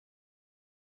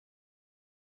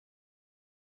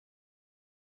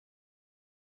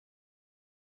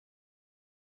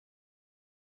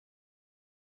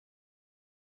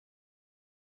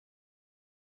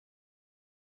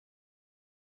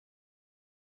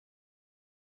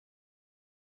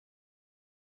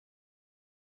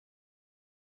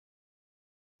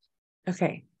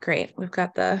Okay, great. We've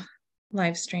got the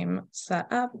live stream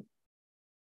set up.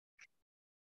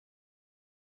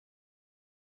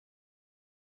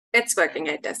 It's working.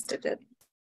 I tested it.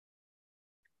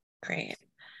 Great.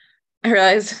 I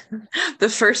realize the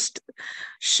first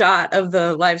shot of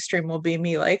the live stream will be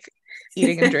me like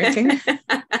eating and drinking.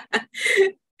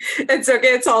 It's okay.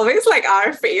 It's always like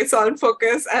our face on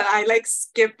focus, and I like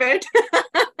skip it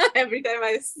every time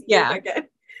I see it again.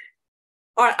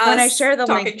 Or us when I share the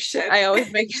talking link, shit. I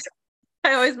always make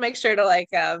sure to like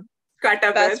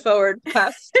fast forward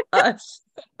past us.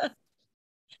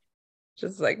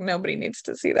 Just like nobody needs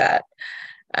to see that.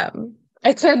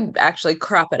 I could actually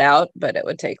crop it out, but it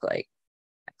would take like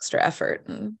extra effort,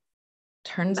 and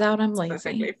turns out I'm lazy. So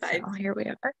here we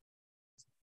are. All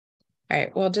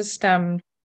right, we'll just get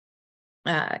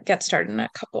started in a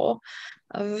couple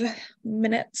of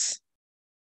minutes.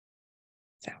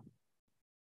 So.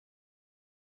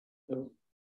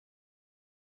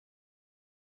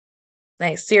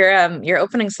 Nice. Your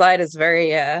opening slide is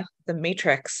very the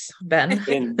Matrix, Ben.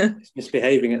 It's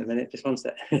misbehaving at the minute. Just one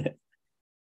sec.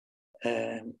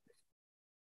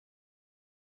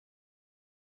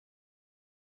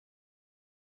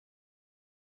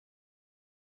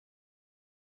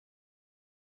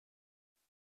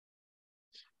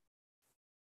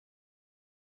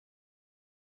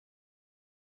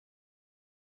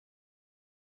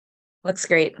 Looks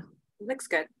great. Looks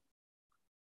good.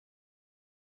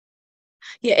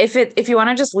 Yeah, if you want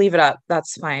to just leave it up,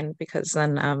 that's fine, because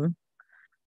then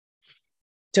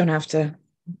don't have to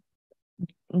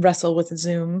wrestle with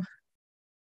Zoom.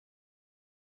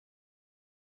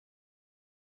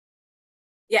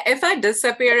 Yeah, if I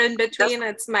disappear in between,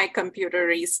 it's my computer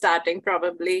restarting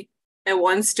probably.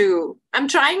 I'm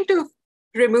trying to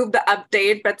remove the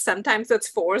update, but sometimes it's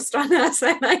forced on us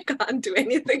and I can't do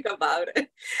anything about it.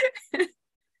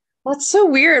 That's so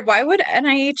weird. Why would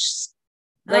NIH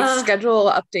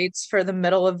schedule updates for the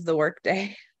middle of the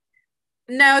workday?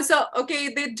 No, so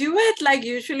okay, they do it like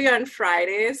usually on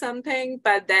Friday or something,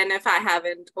 but then if I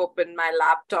haven't opened my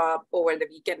laptop over the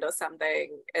weekend or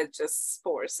something, it just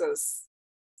forces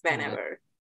whenever.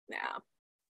 Yeah.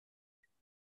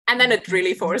 And then it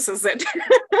really forces it.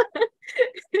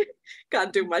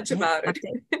 Can't do much about it.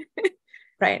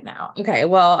 Right now. Okay,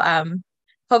 well,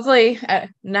 hopefully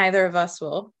neither of us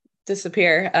will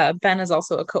disappear. Ben is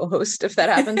also a co-host if that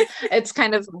happens. It's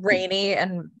kind of rainy,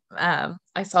 and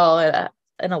I saw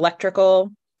an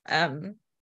electrical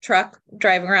truck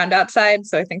driving around outside,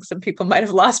 so I think some people might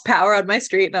have lost power on my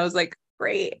street, and I was like,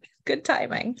 great, good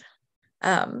timing.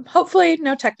 Hopefully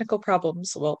no technical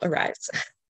problems will arise.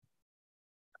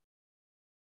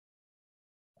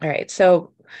 All right,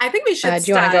 so I think we should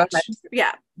do you want to go ahead?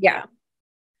 Yeah.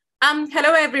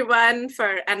 Hello, everyone,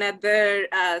 for another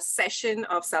session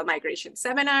of cell migration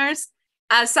seminars.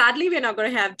 Sadly, we're not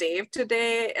going to have Dave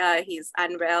today. He's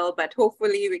unwell, but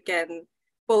hopefully we can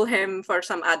pull him for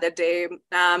some other day.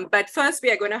 But first, we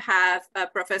are going to have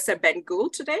Professor Ben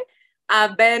Goult today.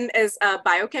 Ben is a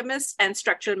biochemist and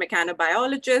structural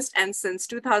mechanobiologist. And since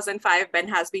 2005, Ben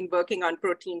has been working on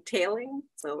protein tailing.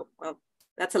 So, well,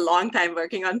 that's a long time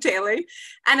working on tailing,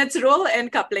 and its role in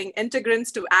coupling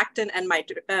integrins to actin and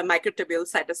microtubule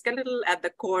cytoskeletal at the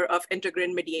core of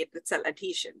integrin-mediated cell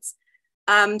adhesions.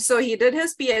 So he did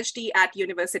his PhD at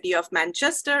University of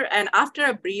Manchester, and after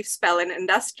a brief spell in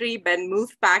industry, Ben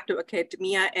moved back to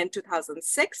academia in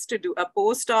 2006 to do a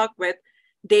postdoc with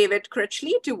David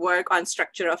Critchley to work on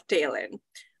structure of talin.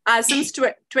 Since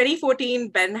 2014,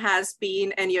 Ben has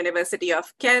been in University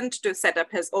of Kent to set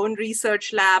up his own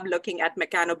research lab looking at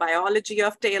mechanobiology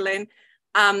of talin.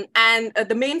 And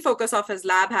the main focus of his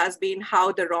lab has been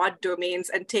how the rod domains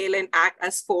and talin act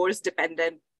as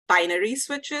force-dependent binary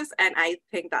switches. And I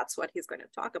think that's what he's going to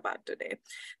talk about today.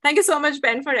 Thank you so much,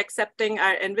 Ben, for accepting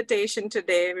our invitation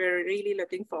today. We're really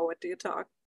looking forward to your talk.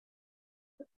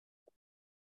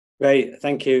 Great,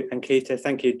 thank you, Ankita.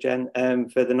 Thank you, Jen,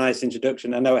 for the nice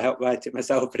introduction. I know I helped write it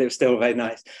myself, but it was still very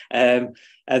nice. And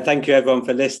thank you, everyone,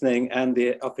 for listening and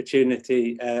the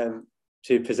opportunity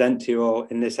to present to you all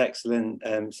in this excellent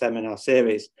seminar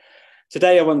series.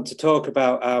 Today, I want to talk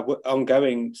about our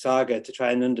ongoing saga to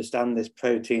try and understand this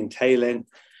protein talin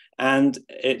and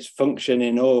its function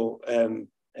in all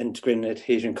integrin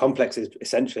adhesion complexes,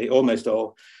 essentially, almost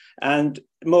all. And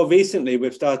more recently,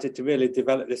 we've started to really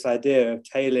develop this idea of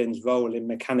talin's role in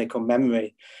mechanical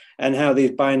memory and how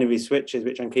these binary switches,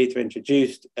 which Ankita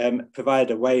introduced,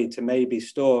 provide a way to maybe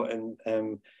store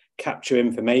and capture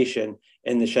information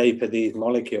in the shape of these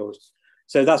molecules.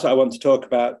 So that's what I want to talk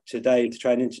about today, to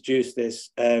try and introduce this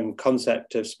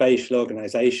concept of spatial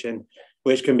organization,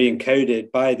 which can be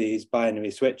encoded by these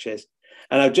binary switches.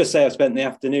 And I'll just say I've spent the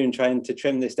afternoon trying to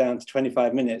trim this down to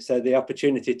 25 minutes. So the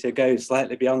opportunity to go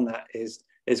slightly beyond that is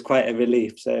quite a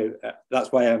relief. So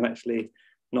that's why I'm actually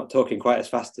not talking quite as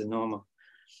fast as normal.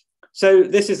 So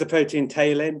this is the protein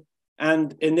Talin.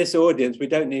 And in this audience, we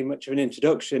don't need much of an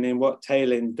introduction in what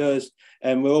Talin does.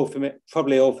 And we're all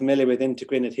probably all familiar with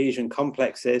integrin adhesion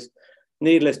complexes.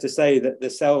 Needless to say that the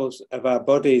cells of our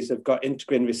bodies have got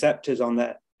integrin receptors on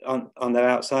their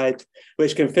outside,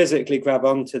 which can physically grab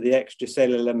onto the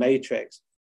extracellular matrix.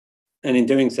 And in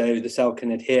doing so, the cell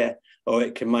can adhere, or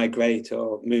it can migrate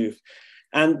or move.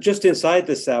 And just inside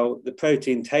the cell, the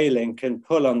protein Talin can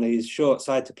pull on these short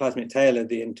cytoplasmic tail of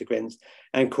the integrins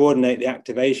and coordinate the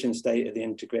activation state of the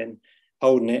integrin,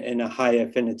 holding it in a high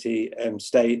affinity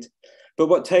state. But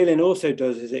what Talin also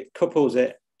does is it couples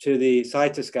it to the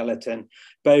cytoskeleton,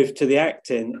 both to the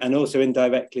actin and also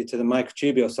indirectly to the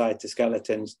microtubule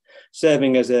cytoskeletons,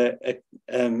 serving as a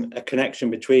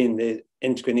connection between the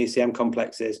integrin ECM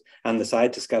complexes and the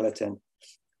cytoskeleton.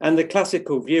 And the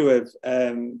classical view of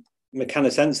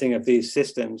mechanosensing of these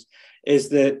systems is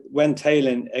that when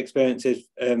Talin experiences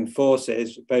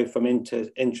forces, both from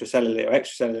intracellularly or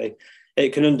extracellularly,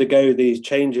 it can undergo these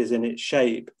changes in its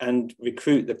shape and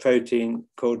recruit the protein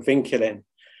called vinculin.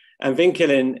 And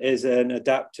vinculin is an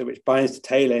adapter which binds to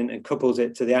Talin and couples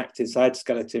it to the active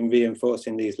cytoskeleton,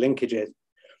 reinforcing these linkages.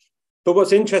 But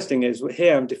what's interesting is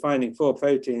here I'm defining 4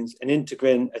 proteins, an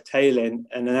integrin, a Talin,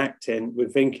 and an actin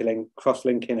with vinculin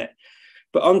cross-linking it.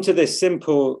 But onto this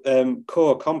simple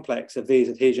core complex of these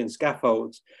adhesion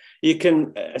scaffolds, you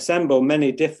can assemble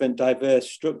many different diverse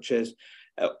structures.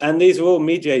 And these are all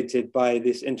mediated by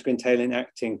this integrin Talin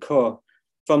actin core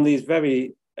from these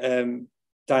very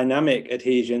dynamic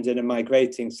adhesions in a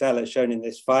migrating cell, as shown in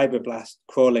this fibroblast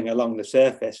crawling along the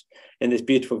surface in this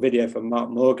beautiful video from Mark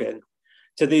Morgan,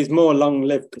 to these more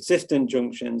long-lived persistent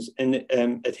junctions in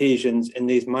adhesions in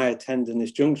these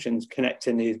myotendinous junctions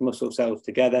connecting these muscle cells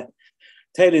together.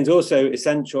 Talin's also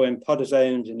essential in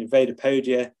podosomes and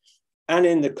invadopodia, and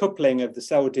in the coupling of the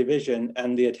cell division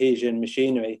and the adhesion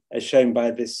machinery, as shown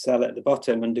by this cell at the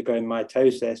bottom undergoing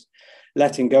mitosis,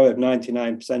 letting go of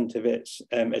 99% of its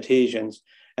adhesions,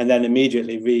 and then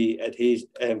immediately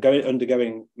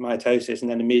undergoing mitosis and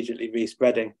then immediately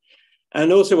respreading.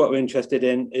 And also what we're interested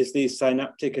in is these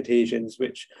synaptic adhesions,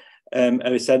 which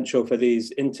are essential for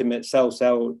these intimate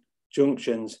cell-cell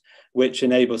junctions, which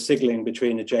enable signaling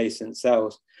between adjacent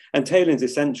cells. And Talin's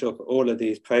essential for all of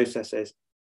these processes.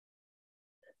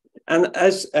 And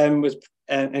as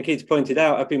Ankita pointed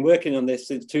out, I've been working on this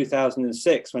since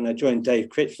 2006 when I joined Dave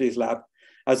Critchley's lab.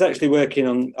 I was actually working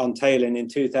on Talin in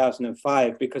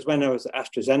 2005 because when I was at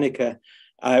AstraZeneca,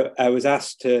 I was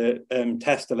asked to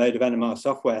test a load of NMR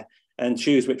software and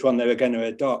choose which one they were going to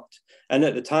adopt. And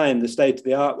at the time, the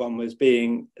state-of-the-art one was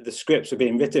the scripts were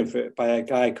being written for it by a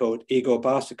guy called Igor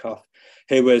Barsukov,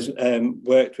 who was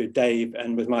worked with Dave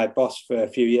and was my boss for a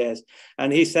few years.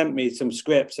 And he sent me some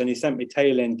scripts and he sent me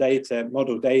Talin data,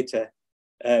 model data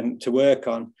to work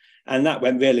on. And that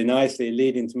went really nicely,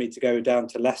 leading to me to go down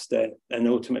to Leicester and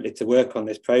ultimately to work on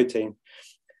this protein.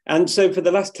 And so for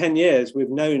the last 10 years,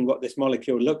 we've known what this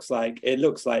molecule looks like. It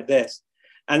looks like this.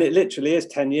 And it literally is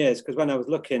 10 years, because when I was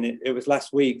looking, it was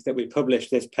last week that we published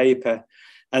this paper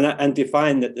and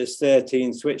defined that there's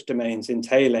 13 switch domains in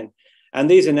Talin. And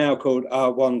these are now called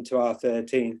R1 to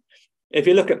R13. If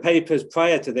you look at papers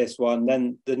prior to this one,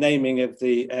 then the naming of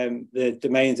the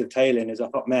domains of Talin is a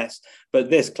hot mess, but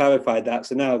this clarified that.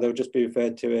 So now they'll just be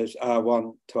referred to as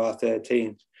R1 to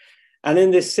R13. And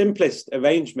in this simplest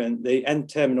arrangement, the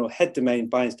N-terminal head domain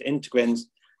binds to integrins,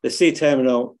 the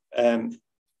C-terminal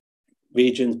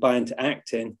regions bind to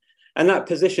actin, and that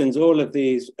positions all of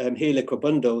these helical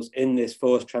bundles in this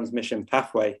force transmission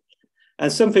pathway.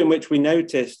 And something which we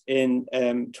noticed in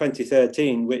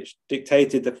 2013, which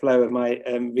dictated the flow of my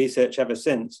research ever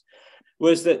since,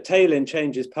 was that Talin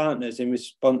changes partners in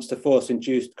response to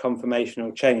force-induced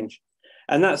conformational change.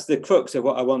 And that's the crux of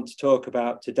what I want to talk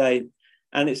about today.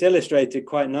 And it's illustrated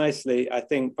quite nicely, I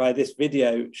think, by this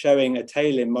video showing a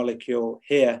Talin molecule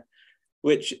here,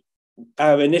 which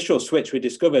our initial switch we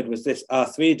discovered was this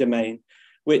R3 domain,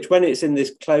 which when it's in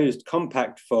this closed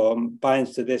compact form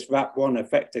binds to this RAP1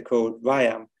 effector called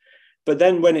RIAM. But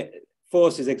then when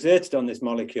force is exerted on this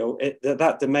molecule,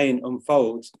 that domain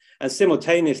unfolds and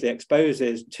simultaneously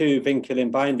exposes 2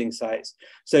 vinculin binding sites.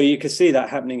 So you can see that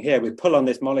happening here. We pull on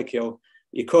this molecule,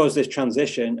 you cause this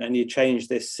transition and you change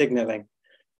this signaling.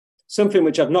 Something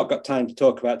which I've not got time to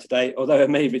talk about today, although it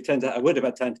maybe turns out I would have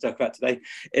had time to talk about today,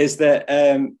 is that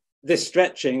this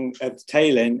stretching of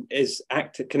talin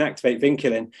can activate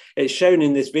vinculin. It's shown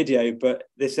in this video, but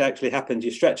this actually happens.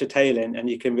 You stretch a talin and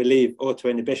you can relieve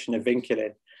autoinhibition of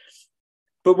vinculin.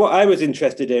 But what I was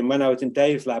interested in when I was in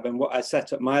Dave's lab, and what I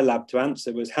set up my lab to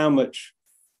answer, was how much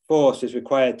force is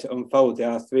required to unfold the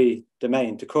R3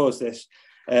 domain to cause this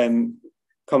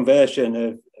conversion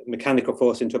of mechanical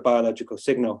force into a biological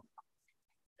signal.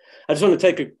 I just want to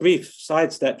take a brief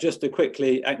sidestep just to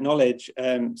quickly acknowledge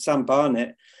Sam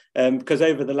Barnett, because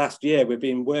over the last year, we've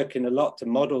been working a lot to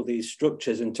model these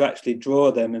structures and to actually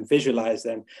draw them and visualize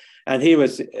them. And he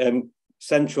was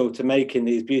central to making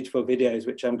these beautiful videos,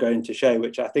 which I'm going to show,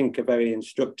 which I think are very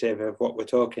instructive of what we're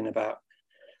talking about.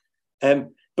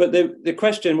 But the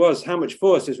question was, how much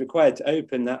force is required to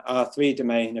open that R3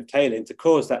 domain of talin to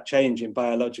cause that change in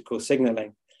biological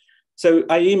signaling? So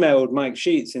I emailed Mike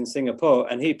Sheets in Singapore,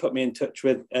 and he put me in touch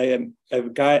with a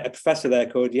professor there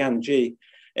called Yan Ji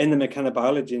in the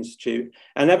Mechanobiology Institute.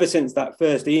 And ever since that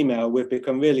first email, we've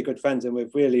become really good friends, and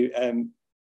we've really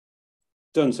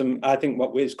done some, I think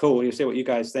what is cool, you'll see what you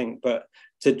guys think, but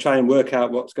to try and work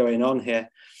out what's going on here.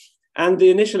 And the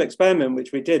initial experiment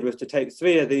which we did was to take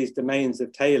 3 of these domains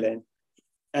of talin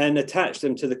and attach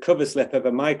them to the cover slip of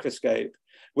a microscope,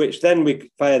 which then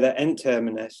we, via the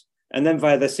N-terminus, and then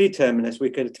via the C-terminus, we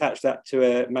could attach that to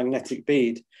a magnetic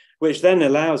bead, which then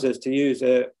allows us to use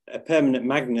a permanent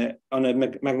magnet on a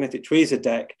magnetic tweezer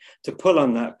deck to pull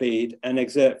on that bead and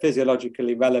exert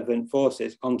physiologically relevant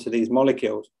forces onto these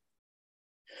molecules.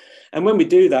 And when we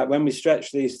do that, when we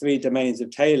stretch these 3 domains of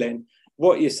talin,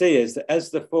 what you see is that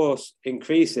as the force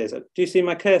increases, do you see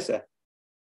my cursor?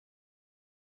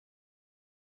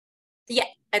 Yeah,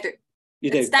 I do. You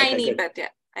do? It's tiny, okay, but yeah,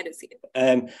 I do see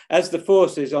it. As the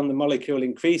forces on the molecule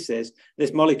increases,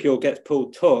 this molecule gets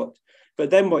pulled taut. But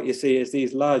then what you see is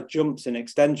these large jumps in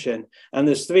extension. And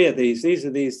there's 3 of these. These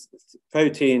are these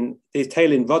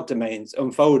talin rod domains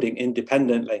unfolding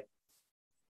independently.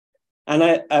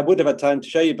 And I would have had time to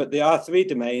show you, but the R3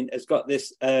 domain has got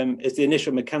this, is the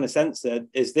initial mechanosensor,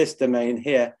 is this domain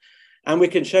here. And we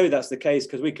can show that's the case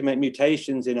because we can make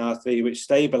mutations in R3 which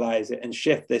stabilize it and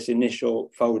shift this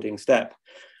initial folding step.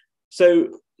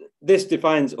 So this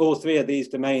defines all 3 of these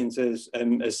domains as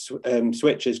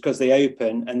switches because they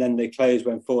open and then they close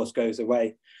when force goes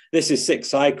away. This is 6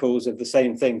 cycles of the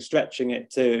same thing, stretching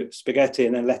it to spaghetti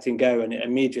and then letting go, and it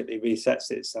immediately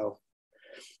resets itself.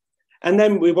 And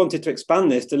then we wanted to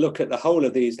expand this to look at the whole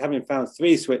of these. Having found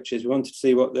 3 switches, we wanted to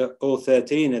see what all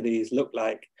 13 of these look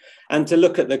like and to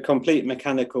look at the complete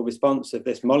mechanical response of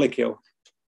this molecule.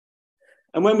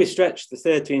 And when we stretch the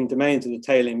 13 domains of the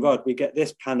talin rod, we get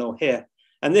this panel here.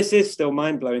 And this is still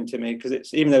mind-blowing to me because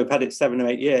it's, even though we've had it 7 or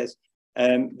 8 years,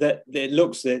 that it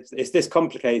looks, it's this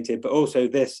complicated, but also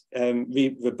this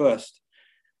robust.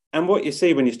 And what you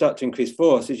see when you start to increase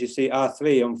force is you see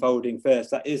R3 unfolding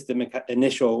first. That is the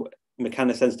initial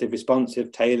mechanosensitive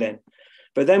responsive talin.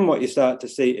 But then what you start to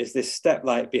see is this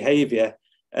step-like behavior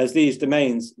as these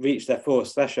domains reach their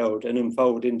force threshold and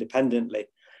unfold independently.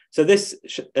 So this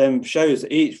shows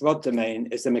that each rod domain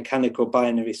is a mechanical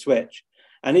binary switch,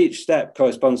 and each step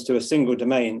corresponds to a single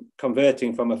domain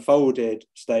converting from a folded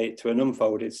state to an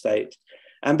unfolded state.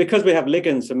 And because we have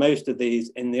ligands for most of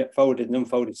these in the folded and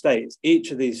unfolded states,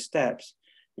 each of these steps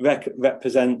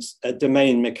represents a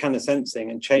domain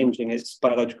mechanosensing and changing its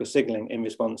biological signaling in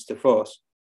response to force.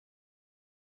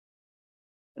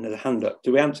 And there's a hand up.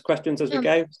 Do we answer questions as we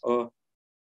go? Or?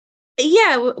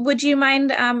 Yeah, would you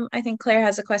mind? I think Claire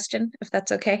has a question, if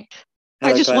that's okay.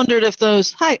 Hello, I just Claire. Wondered if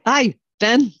those. Hi,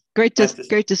 Ben. Great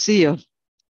to see you.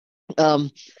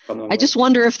 I just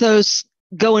wonder if those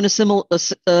go in a similar,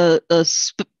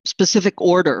 specific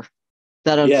order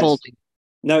that unfolding. Yes.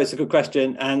 No, it's a good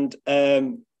question, and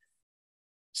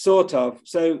sort of.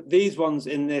 So these ones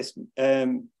in this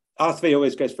R3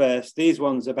 always goes first. These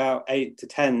ones about 8 to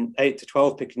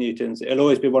 12 piconewtons. It'll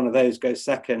always be one of those goes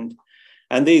second,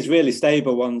 and these really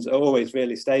stable ones are always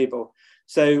really stable.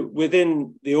 So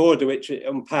within the order which it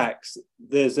unpacks,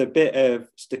 there's a bit of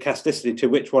stochasticity to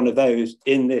which one of those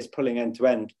in this pulling end to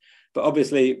end. But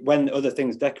obviously, when other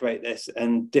things decorate this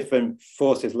and different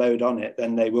forces load on it,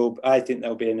 then they will, I think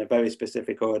they'll be in a very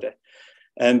specific order.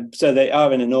 So they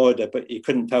are in an order, but you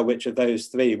couldn't tell which of those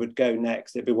 3 would go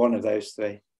next. It'd be one of those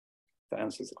 3. That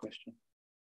answers the question.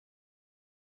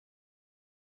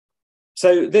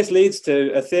 So this leads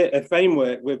to a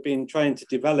framework we've been trying to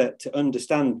develop to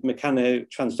understand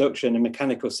mechanotransduction and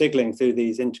mechanical signaling through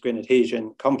these integrin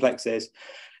adhesion complexes.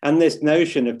 And this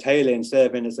notion of talin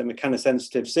serving as a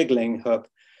mechanosensitive signaling hub,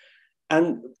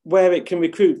 and where it can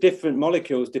recruit different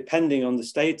molecules depending on the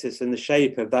status and the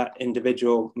shape of that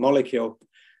individual molecule.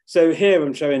 So here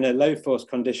I'm showing a low force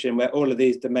condition where all of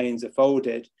these domains are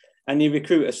folded, and you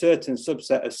recruit a certain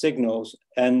subset of signals,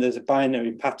 and there's a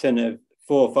binary pattern of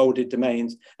 4 folded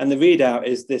domains, and the readout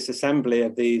is this assembly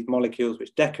of these molecules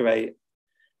which decorate.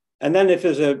 And then if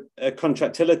there's a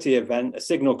contractility event, a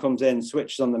signal comes in,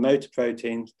 switches on the motor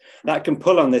proteins, that can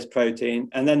pull on this protein,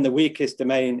 and then the weakest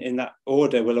domain in that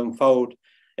order will unfold.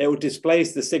 It will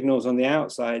displace the signals on the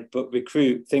outside, but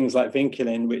recruit things like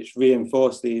vinculin, which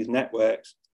reinforce these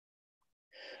networks.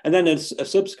 And then a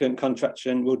subsequent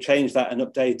contraction will change that and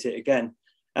update it again.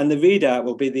 And the readout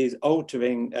will be these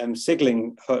altering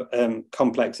signaling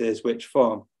complexes which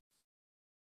form.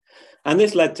 And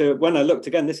this led to, when I looked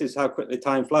again, this is how quickly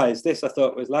time flies. This I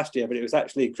thought was last year, but it was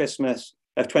actually Christmas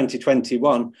of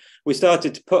 2021. We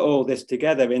started to put all this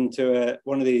together into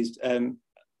one of these,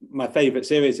 my favorite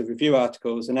series of review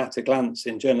articles, An At a Glance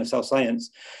in Journal of Cell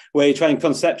Science, where you try and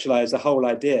conceptualize the whole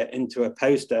idea into a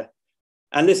poster.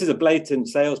 And this is a blatant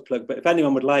sales plug, but if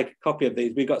anyone would like a copy of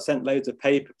these, we got sent loads of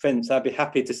paper prints. I'd be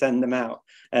happy to send them out,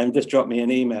 and just drop me an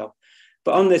email.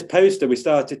 But on this poster, we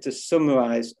started to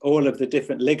summarize all of the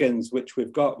different ligands which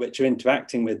we've got, which are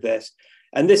interacting with this.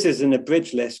 And this is an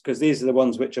abridged list because these are the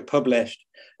ones which are published.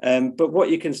 But what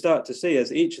you can start to see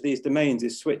is each of these domains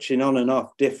is switching on and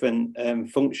off different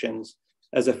functions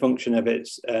as a function of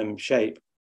its shape.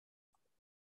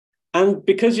 And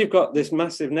because you've got this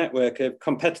massive network of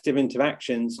competitive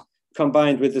interactions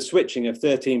combined with the switching of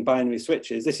 13 binary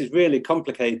switches, this is really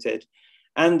complicated.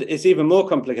 And it's even more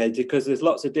complicated because there's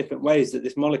lots of different ways that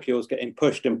this molecule is getting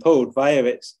pushed and pulled via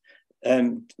its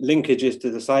linkages to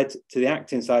the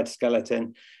actin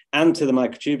cytoskeleton and to the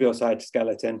microtubule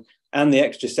cytoskeleton and the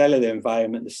extracellular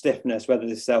environment, the stiffness, whether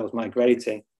the cell is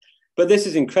migrating. But this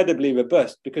is incredibly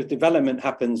robust because development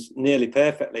happens nearly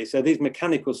perfectly. So these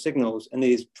mechanical signals and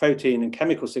these protein and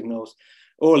chemical signals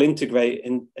all integrate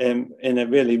in a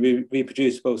really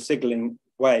reproducible signaling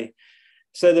way.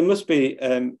 So there must be,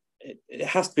 it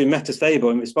has to be metastable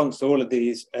in response to all of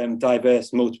these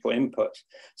diverse multiple inputs.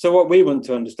 So what we want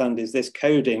to understand is this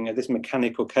coding, or this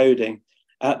mechanical coding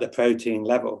at the protein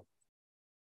level.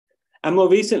 And more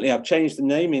recently, I've changed the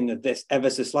naming of this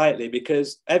ever so slightly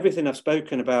because everything I've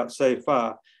spoken about so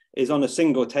far is on a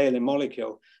single Talin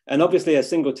molecule. And obviously a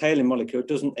single Talin molecule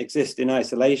doesn't exist in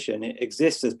isolation. It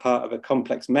exists as part of a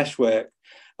complex meshwork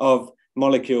of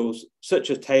molecules such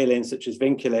as Talin, such as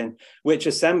vinculin, which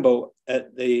assemble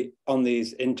on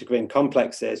these integrin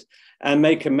complexes and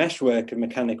make a meshwork of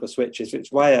mechanical switches, which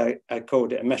is why I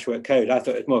called it a meshwork code. I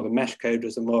thought it was more of a mesh code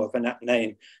was more of an apt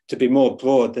name to be more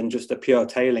broad than just a pure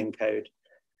Talin code.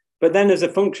 But then as a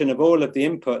function of all of the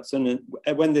inputs, and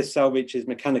when this cell reaches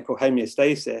mechanical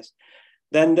homeostasis,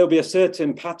 then there'll be a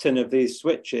certain pattern of these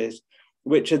switches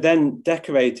which are then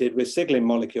decorated with signaling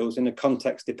molecules in a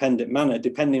context-dependent manner,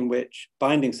 depending which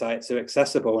binding sites are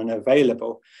accessible and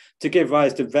available, to give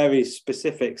rise to very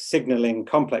specific signaling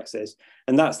complexes.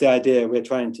 And that's the idea we're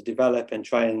trying to develop and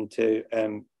trying to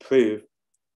prove.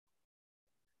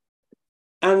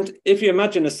 And if you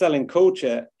imagine a cell in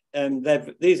culture,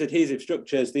 these adhesive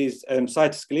structures, these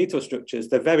cytoskeletal structures,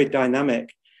 they're very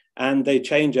dynamic and they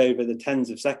change over the tens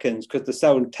of seconds because the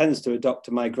cell tends to adopt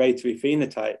a migratory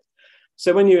phenotype.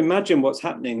 So when you imagine what's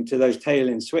happening to those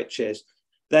Talin switches,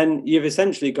 then you've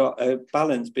essentially got a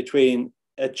balance between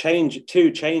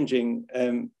two changing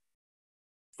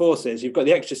forces. You've got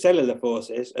the extracellular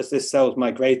forces as this cell's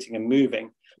migrating and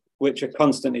moving, which are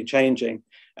constantly changing.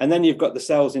 And then you've got the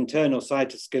cell's internal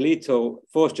cytoskeletal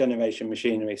force generation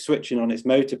machinery switching on its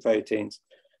motor proteins.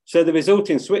 So the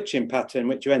resulting switching pattern,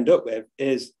 which you end up with,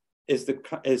 is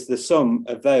the sum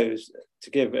of those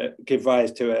to give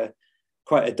rise to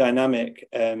quite a dynamic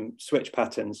switch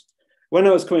patterns. When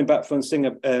I was coming back from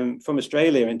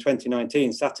Australia in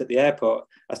 2019, sat at the airport,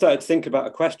 I started to think about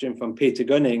a question from Peter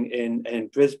Gunning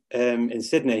in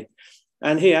Sydney,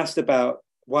 and he asked about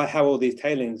how all these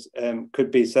Talins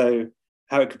could be so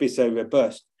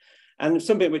robust. And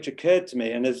something which occurred to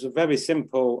me, and it's a very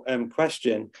simple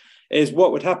question, is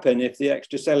what would happen if the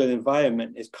extracellular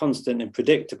environment is constant and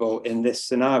predictable in this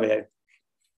scenario?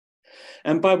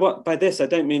 And by this, I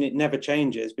don't mean it never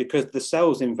changes, because the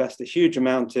cells invest a huge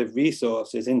amount of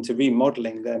resources into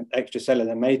remodeling the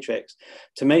extracellular matrix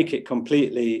to make it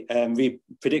completely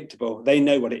predictable. They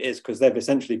know what it is because they've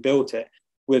essentially built it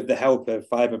with the help of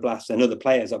fibroblasts and other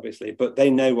players, obviously, but they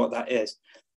know what that is.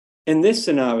 In this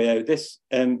scenario, this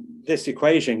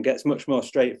equation gets much more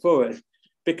straightforward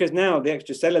because now the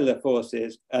extracellular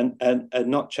forces are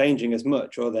not changing as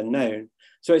much, or they're known.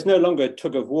 So it's no longer a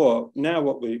tug of war. Now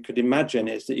what we could imagine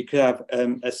is that you could have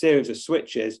a series of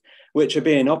switches which are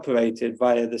being operated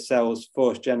via the cell's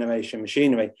force generation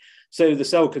machinery. So the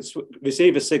cell could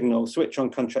receive a signal, switch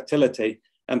on contractility,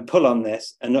 and pull on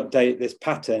this and update this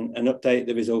pattern and update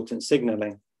the resultant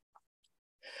signaling.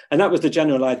 And that was the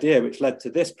general idea which led to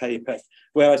this paper,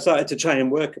 where I started to try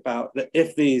and work about that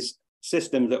if these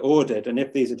systems are ordered and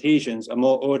if these adhesions are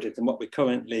more ordered than what we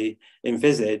currently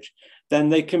envisage, then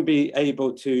they can be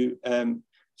able to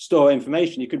store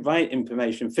information. You could write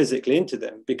information physically into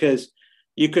them, because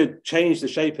you could change the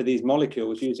shape of these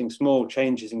molecules using small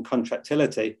changes in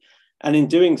contractility. And in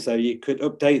doing so, you could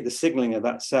update the signaling of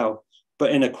that cell,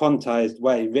 but in a quantized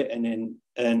way, written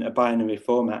in a binary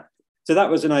format. So that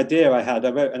was an idea I had.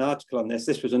 I wrote an article on this.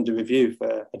 This was under review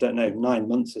for, I don't know, 9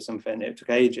 months or something. It took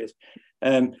ages.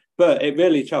 But it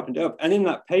really sharpened it up. And in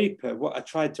that paper, what I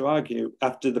tried to argue,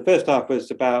 after the first half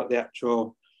was about the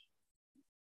actual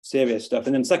serious stuff,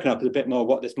 and then the second half was a bit more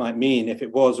what this might mean if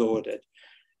it was ordered.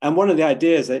 And one of the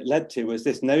ideas it led to was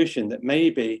this notion that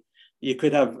maybe you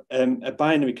could have a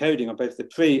binary coding on both the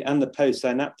pre and the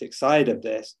post-synaptic side of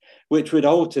this, which would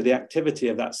alter the activity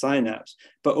of that synapse,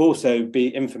 but also be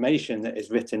information that is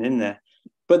written in there.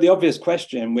 But the obvious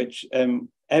question, which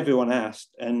everyone asked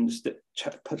and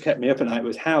kept me up at night,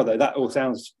 was how, though? That all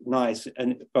sounds nice.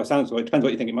 And well, sounds, well, it depends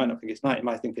what you think. You might not think it's nice. You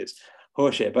might think it's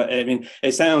horseshit, but I mean,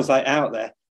 it sounds like out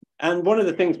there. And one of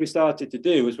the things we started to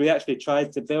do was we actually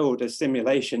tried to build a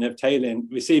simulation of Talin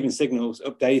receiving signals,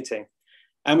 updating.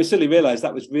 And we suddenly realized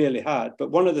that was really hard.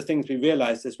 But one of the things we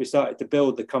realized as we started to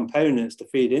build the components to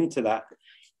feed into that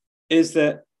is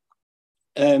that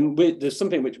there's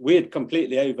something which we had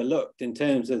completely overlooked in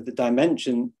terms of the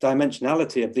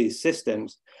dimensionality of these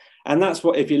systems. And that's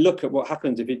what, if you look at what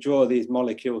happens if you draw these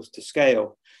molecules to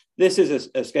scale, this is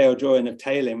a scale drawing of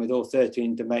Talin with all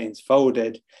 13 domains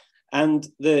folded. And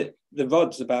the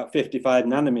rod's about 55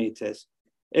 nanometers.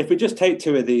 If we just take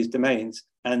 2 of these domains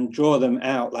and draw them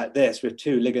out like this with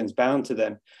 2 ligands bound to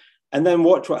them, and then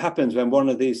watch what happens when one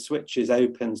of these switches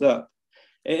opens up,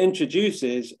 it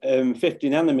introduces 50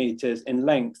 nanometers in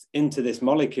length into this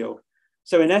molecule.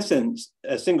 So in essence,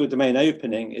 a single domain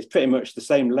opening is pretty much the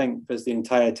same length as the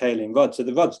entire Talin rod. So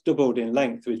the rod's doubled in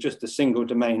length with just a single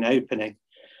domain opening.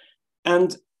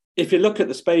 And if you look at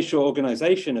the spatial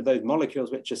organization of those molecules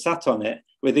which are sat on it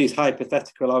with these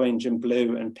hypothetical orange and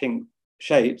blue and pink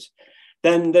shapes,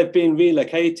 then they've been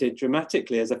relocated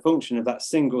dramatically as a function of that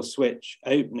single switch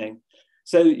opening.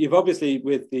 So you've obviously,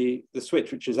 with the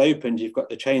switch which is opened, you've got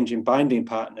the change in binding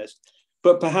partners.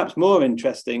 But perhaps more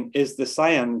interesting is the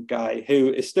cyan guy,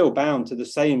 who is still bound to the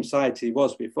same site he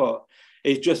was before.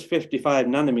 He's just 55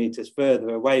 nanometers further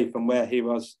away from where he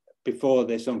was before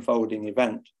this unfolding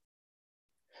event.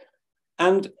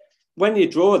 And when you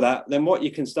draw that, then what you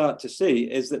can start to see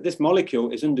is that this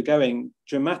molecule is undergoing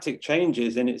dramatic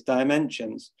changes in its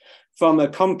dimensions from a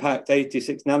compact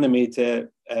 86 nanometer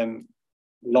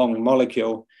long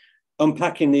molecule,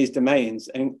 unpacking these domains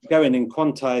and going in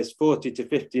quantized 40 to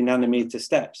 50 nanometer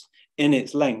steps in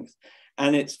its length.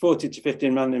 And it's 40 to 50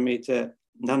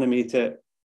 nanometer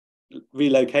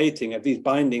relocating of these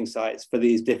binding sites for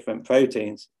these different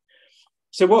proteins.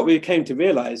 So what we came to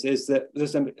realize is that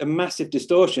there's a massive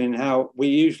distortion in how we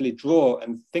usually draw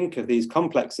and think of these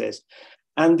complexes.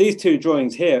 And these 2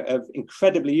 drawings here are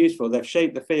incredibly useful. They've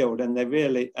shaped the field, and they're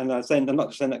really, and I'm not just saying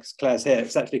that because Claire's here,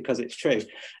 it's actually because it's true.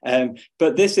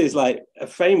 But this is like a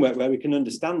framework where we can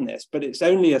understand this, but it's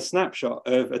only a snapshot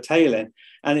of a Talin,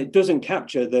 and it doesn't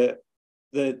capture the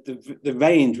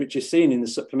range which is seen in the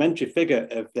supplementary figure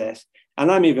of this. And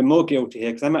I'm even more guilty here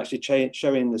because I'm actually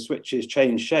showing the switches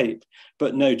change shape,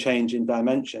 but no change in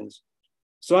dimensions.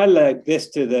 So I linked this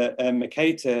to the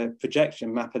Mercator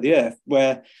projection map of the Earth,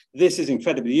 where this is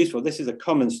incredibly useful. This is a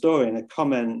common story and a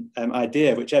common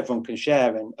idea which everyone can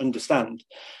share and understand.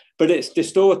 But it's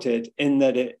distorted in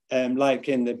that it, like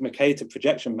in the Mercator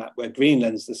projection map, where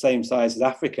Greenland's the same size as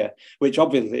Africa, which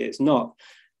obviously it's not.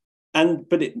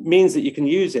 But it means that you can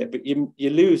use it, but you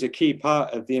lose a key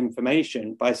part of the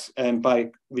information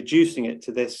by reducing it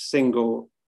to this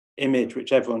single image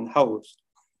which everyone holds.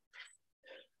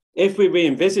 If we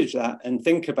re-envisage that and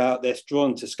think about this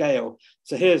drawn to scale,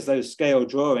 so here's those scale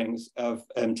drawings of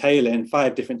Talin,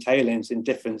 5 different Talins in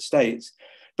different states,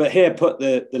 but here put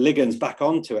the ligands back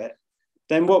onto it,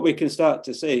 then what we can start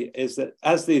to see is that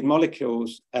as these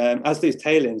molecules, as these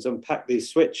Talins unpack these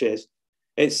switches,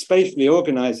 it's spatially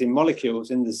organizing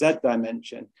molecules in the Z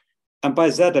dimension. And by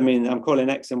Z, I mean, I'm calling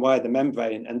X and Y the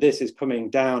membrane, and this is coming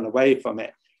down away from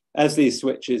it as these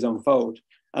switches unfold.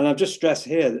 And I've just stressed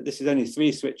here that this is only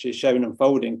 3 switches shown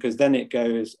unfolding, because then it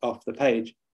goes off the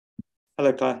page.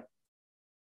 Hello, Claire.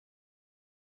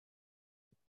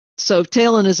 So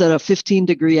Talin is at a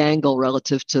 15-degree angle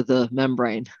relative to the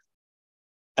membrane.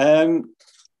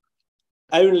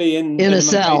 Only in a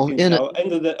cell.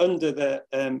 Under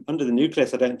the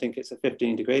nucleus, I don't think it's at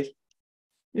 15 degrees.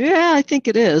 Yeah, I think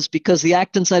it is, because the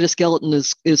actin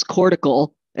cytoskeleton is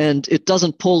cortical and it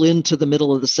doesn't pull into the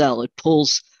middle of the cell. It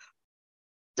pulls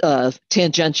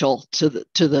tangential to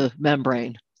the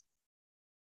membrane.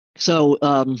 So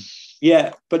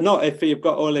yeah, but not if you've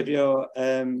got all of your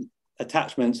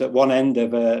attachments at one end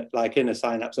of like in a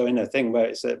synapse or in a thing where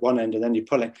it's at one end and then you're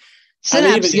pulling.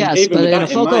 Synapse, yes, but in a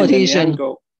focal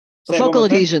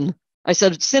adhesion, I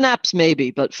said synapse maybe,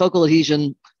 but focal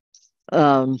adhesion,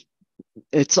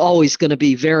 it's always going to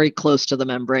be very close to the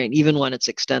membrane, even when it's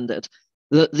extended.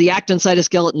 The actin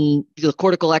cytoskeleton, the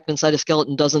cortical actin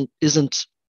cytoskeleton isn't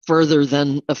further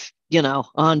than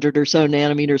 100 or so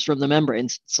nanometers from the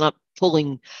membranes. It's not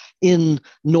pulling in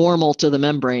normal to the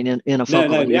membrane in a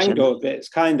focal adhesion. The angle bit's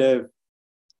kind of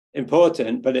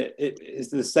important, but it's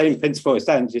the same principle as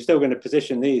stands. You're still going to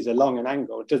position these along an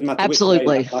angle. It doesn't matter which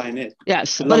way that line is.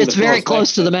 Yes, but it's very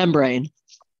close to the membrane.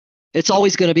 It's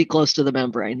always going to be close to the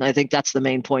membrane. I think that's the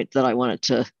main point that I wanted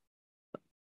to.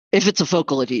 If it's a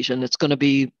focal adhesion, it's going to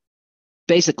be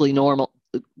basically normal,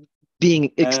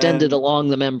 being extended along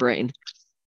the membrane,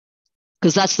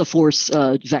 because that's the force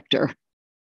vector.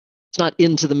 It's not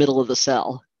into the middle of the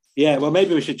cell. Yeah, well,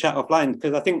 maybe we should chat offline,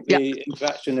 because I think the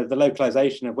interaction of the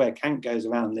localization of where Kant goes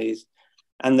around these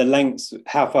and the lengths,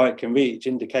 how far it can reach,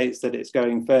 indicates that it's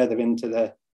going further into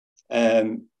the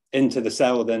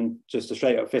cell than just a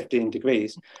straight up 15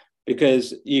 degrees,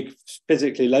 because you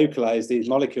physically localize these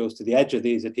molecules to the edge of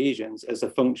these adhesions as a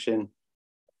function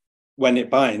when it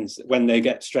binds, when they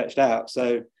get stretched out.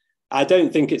 So I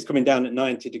don't think it's coming down at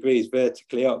 90 degrees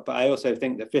vertically up, but I also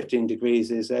think that 15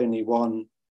 degrees is only one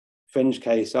fringe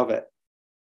case of it.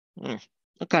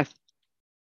 Okay.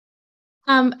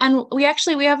 And we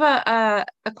have a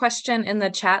question in the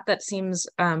chat that seems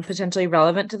potentially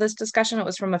relevant to this discussion. It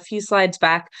was from a few slides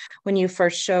back when you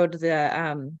first showed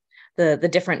the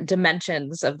different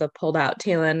dimensions of the pulled out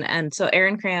Talin. And so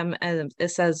Aaron Cram,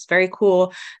 it says, very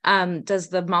cool. Does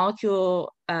the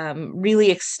molecule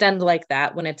really extend like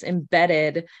that when it's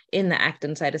embedded in the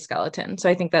actin cytoskeleton? So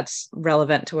I think that's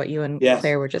relevant to what you and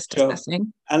Claire were just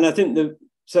discussing. And I think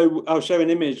so I'll show an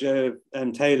image of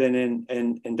Talin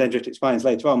in dendritic spines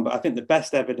later on, but I think the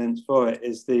best evidence for it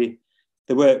is the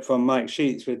work from Mike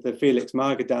Sheets with the Felix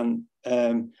Margadan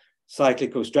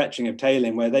cyclical stretching of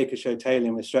Talin, where they could show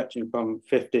Talin was stretching from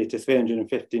 50 to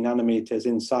 350 nanometers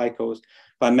in cycles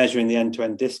by measuring the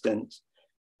end-to-end distance.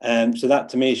 So that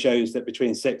to me shows that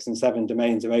between 6 and 7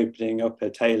 domains are opening up a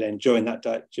Talin during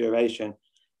that duration.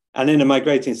 And in a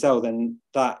migrating cell, then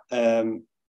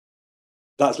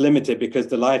that's limited because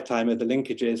the lifetime of the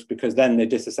linkages, because then they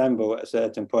disassemble at a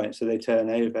certain point, so they turn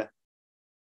over.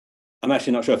 I'm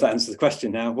actually not sure if that answers the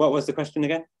question now. What was the question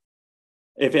again?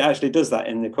 If it actually does that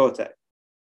in the cortex.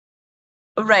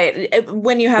 Right.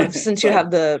 When you have, since you have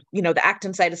the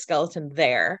actin cytoskeleton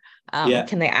there,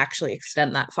 can they actually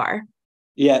extend that far?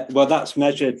 Yeah, well, that's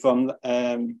measured from,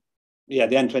 the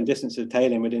end-to-end distance of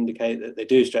Talin would indicate that they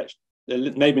do stretch,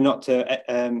 maybe not to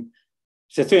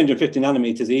 350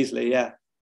 nanometers easily, yeah.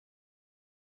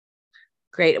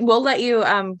 Great. We'll let you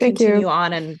continue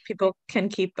on, and people can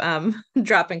keep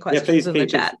dropping questions in the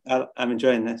chat. I'm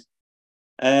enjoying this.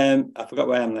 I forgot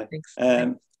where I am though. Thanks.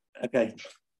 Okay.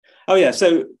 Oh yeah,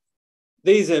 so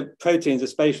these proteins are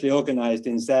spatially organized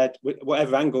in Z,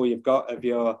 whatever angle you've got of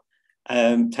your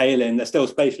Talin, they're still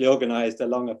spatially organized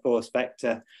along a force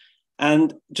vector.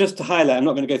 And just to highlight, I'm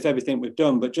not going to go through everything we've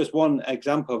done, but just one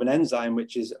example of an enzyme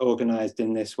which is organized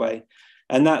in this way.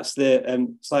 And that's the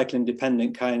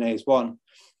cyclin-dependent kinase 1.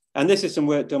 And this is some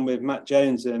work done with Matt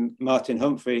Jones and Martin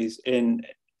Humphreys in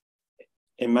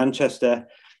Manchester,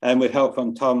 and with help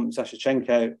from Tom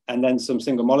Sashchenko, and then some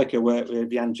single molecule work with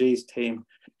Yanji's team.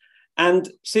 And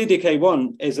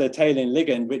CDK1 is a Talin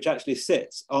ligand which actually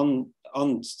sits on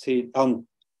Talin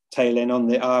on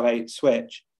the R8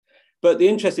 switch. But the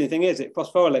interesting thing is it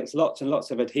phosphorylates lots and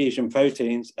lots of adhesion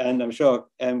proteins, and I'm sure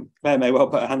Claire may well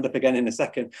put her hand up again in a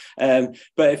second,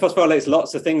 but it phosphorylates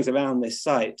lots of things around this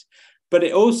site. But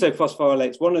it also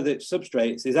phosphorylates, one of the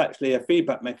substrates is actually a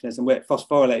feedback mechanism where it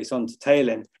phosphorylates onto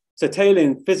Talin. So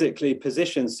Talin physically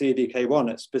positions CDK1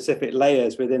 at specific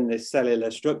layers within this cellular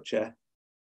structure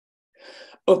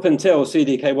up until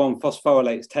CDK1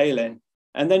 phosphorylates Talin.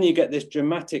 And then you get this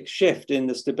dramatic shift in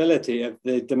the stability of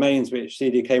the domains which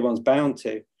CDK1 is bound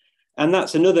to. And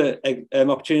that's another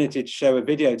opportunity to show a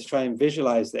video to try and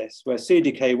visualize this, where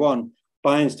CDK1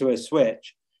 binds to a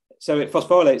switch. So it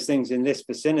phosphorylates things in this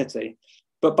vicinity.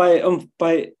 But by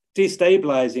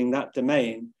destabilizing that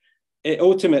domain, it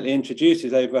ultimately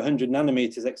introduces over 100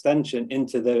 nanometers extension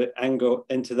into the angle,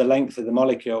 into the length of the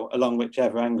molecule along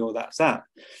whichever angle that's at.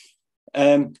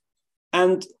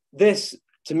 And this,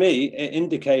 to me, it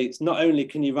indicates not only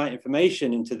can you write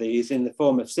information into these in the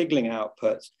form of signaling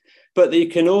outputs, but that you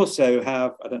can also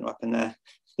have, I don't know what happened there,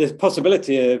 there's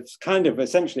possibility of kind of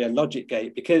essentially a logic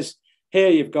gate, because here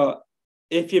you've got,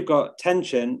 if you've got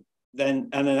tension, then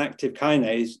and an active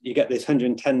kinase, you get this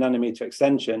 110 nanometer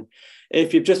extension.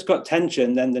 If you've just got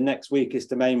tension, then the next weakest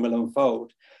domain will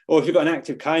unfold. Or if you've got an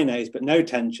active kinase but no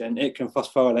tension, it can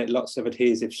phosphorylate lots of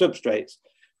adhesive substrates.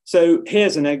 So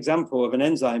here's an example of an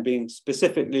enzyme being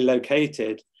specifically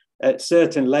located at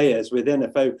certain layers within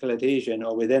a focal adhesion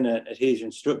or within an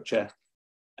adhesion structure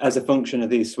as a function of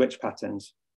these switch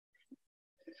patterns.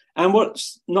 And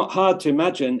what's not hard to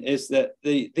imagine is that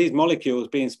these molecules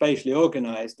being spatially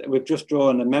organized, we've just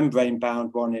drawn a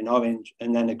membrane-bound one in orange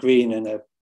and then a green and a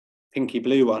pinky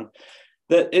blue one,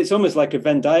 that it's almost like a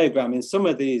Venn diagram. In some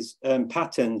of these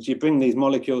patterns, you bring these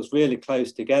molecules really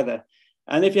close together.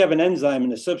 And if you have an enzyme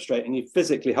and a substrate and you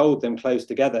physically hold them close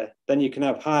together, then you can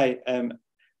have high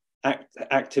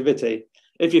activity.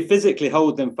 If you physically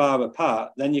hold them far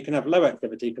apart, then you can have low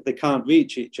activity because they can't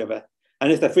reach each other.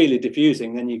 And if they're freely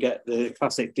diffusing, then you get the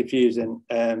classic diffusing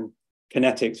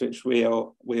kinetics, which we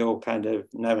all kind of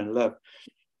know and love.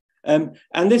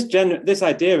 And this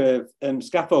idea of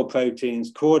scaffold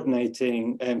proteins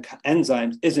coordinating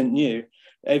enzymes isn't new.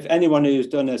 If anyone who's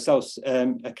done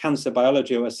a cancer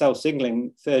biology or a cell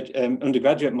signaling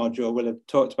undergraduate module will have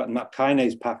talked about the MAP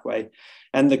kinase pathway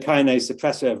and the kinase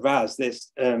suppressor of RAS,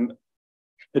 this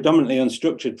predominantly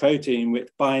unstructured protein which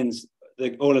binds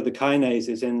all of the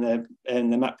kinases in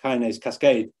the MAP kinase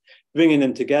cascade, bringing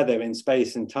them together in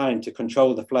space and time to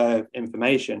control the flow of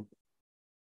information.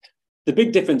 The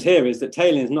big difference here is that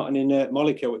Talin is not an inert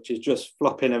molecule which is just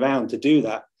flopping around to do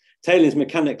that. Talin is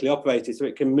mechanically operated, so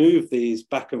it can move these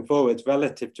back and forwards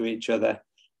relative to each other,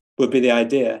 would be the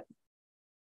idea.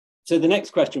 So the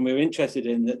next question we were interested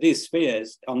in, that these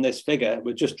spheres on this figure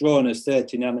were just drawn as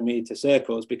 30 nanometer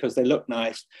circles because they look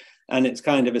nice and it's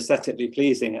kind of aesthetically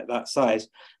pleasing at that size.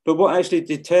 But what actually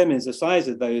determines the size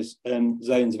of those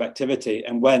zones of activity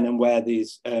and when and where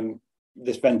these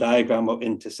this Venn diagram will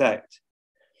intersect?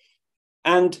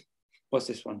 And what's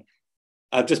this one?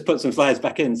 I've just put some slides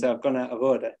back in, so I've gone out of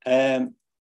order.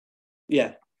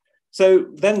 Yeah. So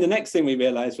then the next thing we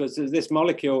realized was that this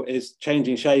molecule is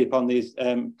changing shape on these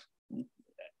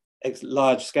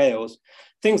large scales.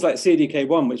 Things like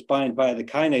CDK1, which bind via the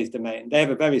kinase domain, they have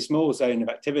a very small zone of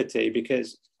activity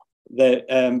because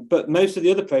but most of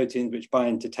the other proteins which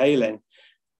bind to Talin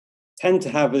tend to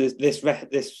have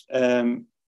this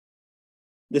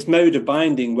mode of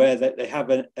binding where they have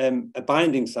a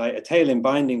binding site, a Talin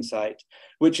binding site,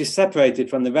 which is separated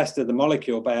from the rest of the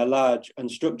molecule by a large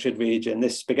unstructured region,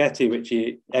 this spaghetti which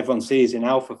everyone sees in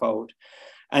AlphaFold.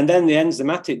 And then the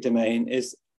enzymatic domain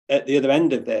is at the other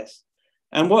end of this.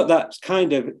 And what that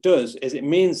kind of does is it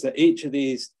means that each of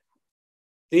these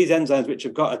enzymes which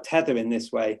have got a tether in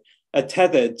this way are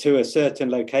tethered to a certain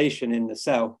location in the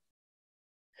cell.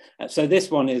 So this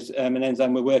one is an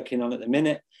enzyme we're working on at the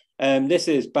minute. This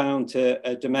is bound to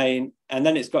a domain, and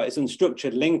then it's got its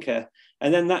unstructured linker.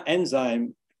 And then that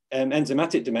enzyme,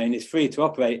 enzymatic domain, is free to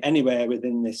operate anywhere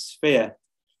within this sphere.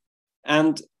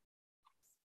 And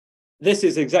this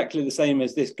is exactly the same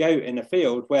as this goat in a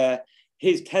field where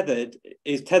he's tethered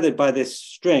by this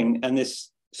string and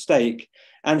this stake,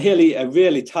 and he'll eat a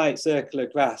really tight circle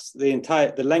of grass, the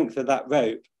length of that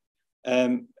rope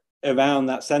around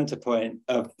that center point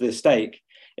of the stake.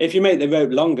 If you make the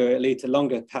rope longer, it'll eat a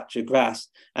longer patch of grass.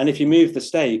 And if you move the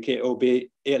stake, it'll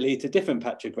eat a different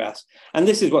patch of grass. And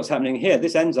this is what's happening here.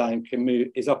 This enzyme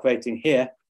is operating here.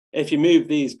 If you move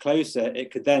these closer,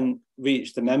 it could then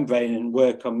reach the membrane and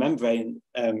work on membrane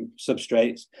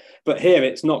substrates. But here,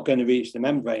 it's not going to reach the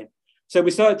membrane. So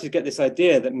we started to get this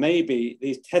idea that maybe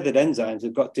these tethered enzymes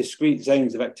have got discrete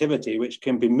zones of activity which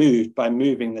can be moved by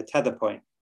moving the tether point.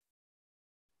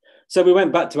 So we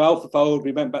went back to AlphaFold,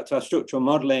 we went back to our structural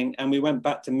modeling, and we went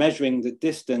back to measuring the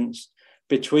distance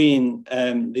between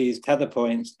these tether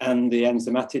points and the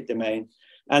enzymatic domain.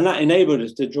 And that enabled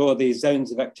us to draw these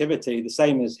zones of activity, the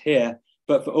same as here,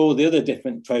 but for all the other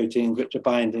different proteins which are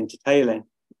binding to Talin.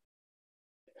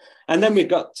 And then we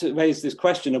got to raise this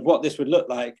question of what this would look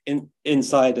like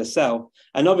inside a cell.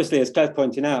 And obviously, as Claire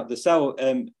pointed out, the cell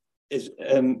is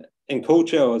in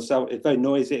culture or cell, it's very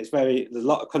noisy. There's a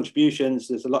lot of contributions.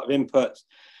 There's a lot of inputs.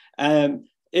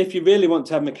 If you really want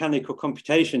to have mechanical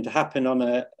computation to happen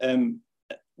on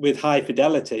with high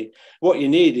fidelity, what you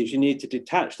need is you need to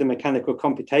detach the mechanical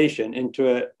computation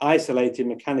into an isolated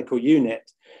mechanical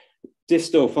unit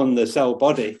distal from the cell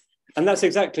body. And that's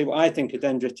exactly what I think a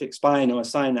dendritic spine or a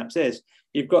synapse is.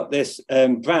 You've got this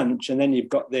branch, and then you've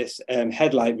got this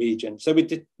headlight region. So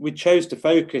we chose to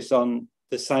focus on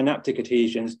the synaptic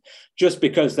adhesions just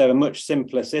because they're a much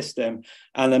simpler system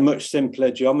and a much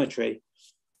simpler geometry.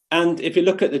 And if you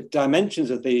look at the dimensions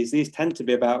of these tend to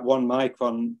be about 1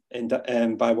 micron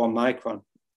by 1 micron.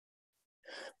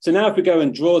 So now if we go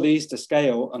and draw these to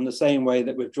scale on the same way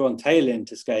that we've drawn Talin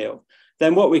to scale,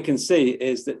 then what we can see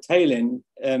is that Talin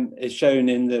is shown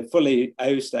in the fully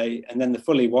O state and then the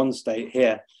fully 1 state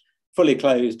here, fully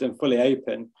closed and fully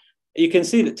open. You can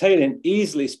see that Talin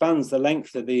easily spans the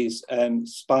length of these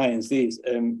spines, these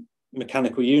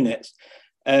mechanical units.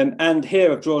 And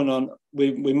here I've drawn on,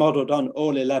 we modeled on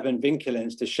all 11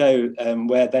 vinculins to show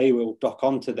where they will dock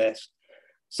onto this.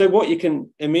 So what you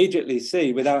can immediately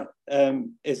see without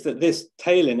is that this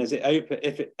Talin, as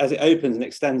it opens and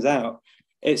extends out,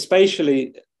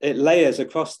 it layers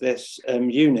across this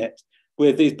unit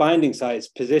with these binding sites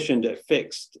positioned at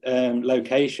fixed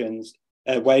locations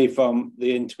away from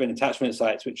the integrin attachment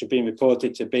sites, which have been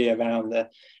reported to be around the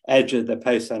edge of the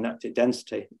postsynaptic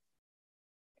density.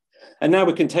 And now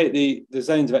we can take the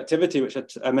zones of activity, which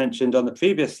I mentioned on the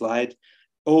previous slide,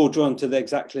 all drawn to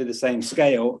exactly the same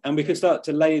scale, and we can start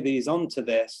to lay these onto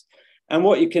this. And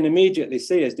what you can immediately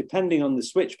see is, depending on the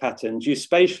switch patterns, you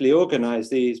spatially organize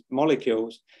these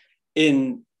molecules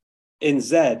in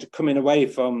Z, coming away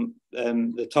from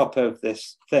the top of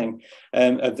this thing,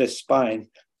 of this spine.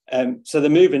 So they're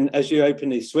moving, as you open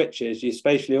these switches, you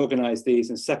spatially organize these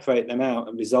and separate them out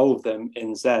and resolve them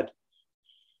in Z.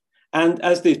 And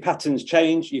as these patterns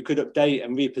change, you could update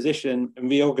and reposition and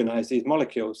reorganize these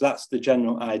molecules. That's the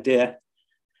general idea.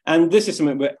 And this is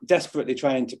something we're desperately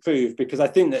trying to prove, because I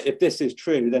think that if this is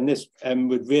true, then this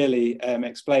would really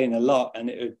explain a lot, and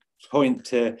it would point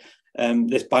to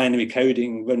this binary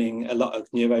coding running a lot of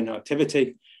neuronal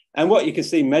activity. And what you can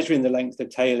see measuring the length of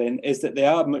Talin is that they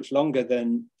are much longer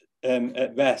than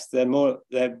at rest.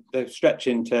 They're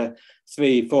stretching to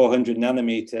 300-400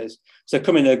 nanometers. So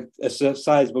coming a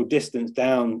sizable distance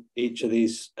down each of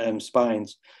these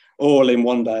spines, all in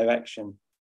one direction.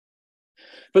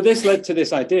 But this led to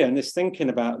this idea and this thinking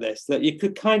about this, that you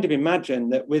could kind of imagine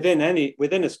that within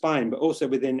a spine, but also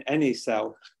within any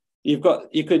cell, you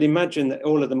could imagine that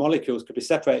all of the molecules could be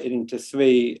separated into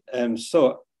 3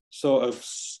 sort of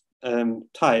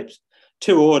types,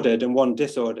 2 ordered and 1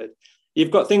 disordered.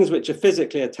 You've got things which are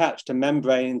physically attached to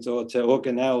membranes or to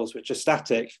organelles, which are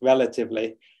static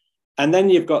relatively. And then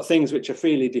you've got things which are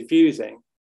freely diffusing.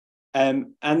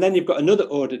 And then you've got another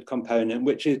ordered component,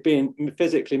 which is being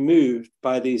physically moved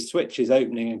by these switches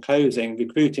opening and closing,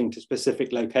 recruiting to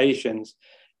specific locations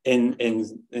in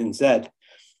Z.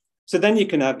 So then you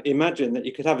can imagine that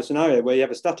you could have a scenario where you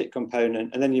have a static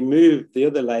component and then you move the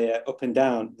other layer up and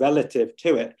down relative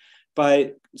to it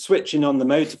by switching on the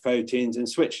motor proteins and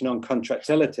switching on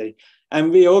contractility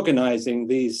and reorganizing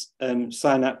these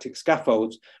synaptic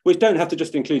scaffolds, which don't have to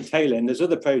just include Talin. There's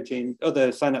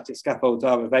other synaptic scaffolds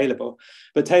are available,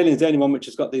 but Talin is the only one which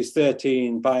has got these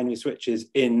 13 binary switches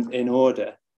in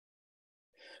order.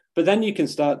 But then you can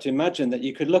start to imagine that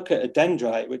you could look at a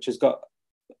dendrite, which has got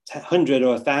 100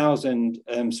 or 1,000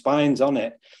 spines on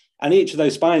it, and each of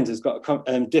those spines has got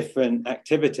different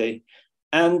activity.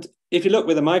 And if you look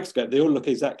with a microscope, they all look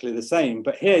exactly the same.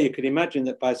 But here you could imagine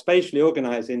that by spatially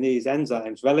organizing these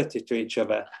enzymes relative to each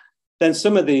other, then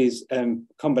some of these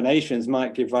combinations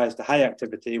might give rise to high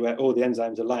activity where all the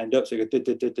enzymes are lined up. So you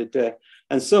go,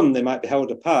 and some they might be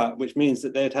held apart, which means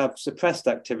that they'd have suppressed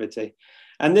activity.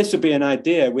 And this would be an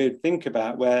idea we'd think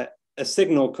about, where a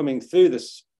signal coming through the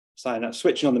synapse,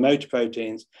 switching on the motor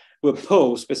proteins, would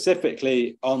pull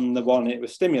specifically on the one it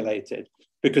was stimulated,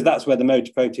 because that's where the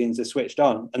motor proteins are switched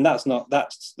on. And that's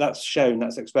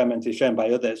experimentally shown by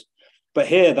others. But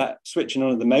here, that switching on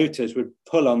of the motors would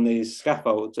pull on these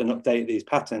scaffolds and update these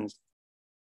patterns.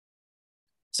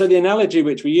 So the analogy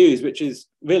which we use, which is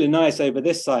really nice over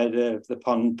this side of the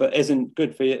pond, but isn't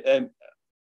good for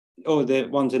all the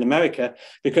ones in America,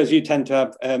 because you tend to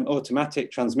have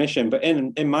automatic transmission. But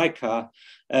in my car,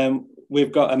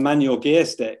 we've got a manual gear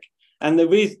stick. And the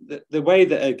way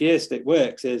that a gear stick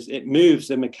works is it moves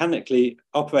the mechanically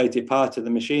operated part of the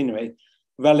machinery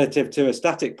relative to a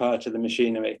static part of the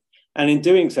machinery. And in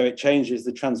doing so, it changes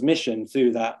the transmission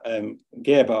through that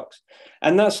gearbox.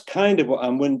 And that's kind of what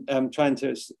we're trying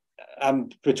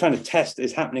to test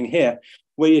is happening here,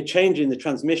 where you're changing the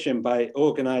transmission by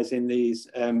organizing these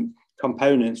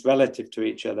components relative to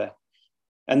each other.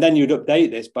 And then you'd update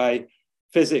this by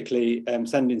physically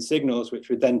sending signals, which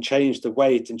would then change the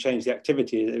weight and change the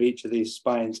activity of each of these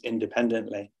spines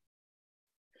independently.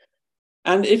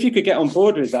 And if you could get on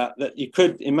board with that, that you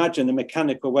could imagine a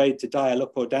mechanical way to dial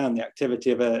up or down the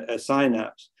activity of a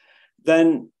synapse,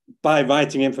 then by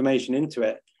writing information into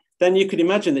it, then you could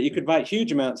imagine that you could write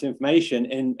huge amounts of information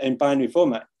in binary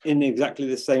format in exactly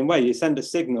the same way. You send a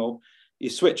signal, you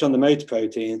switch on the motor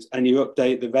proteins, and you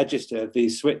update the register of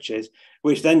these switches,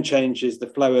 which then changes the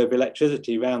flow of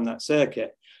electricity around that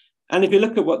circuit. And if you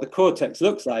look at what the cortex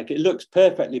looks like, it looks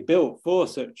perfectly built for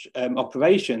such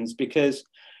operations, because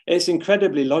it's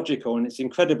incredibly logical and it's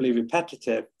incredibly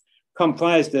repetitive,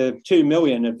 comprised of 2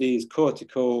 million of these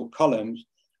cortical columns,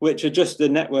 which are just a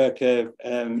network of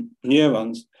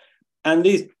neurons. And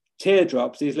these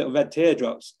teardrops, these little red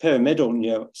teardrops, pyramidal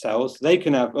neural cells, they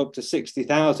can have up to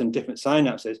 60,000 different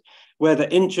synapses, where they're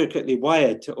intricately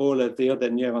wired to all of the other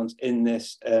neurons in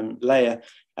this layer.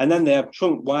 And then they have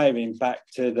trunk wiring back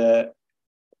to the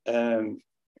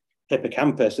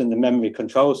hippocampus and the memory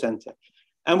control center.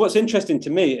 And what's interesting to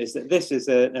me is that this is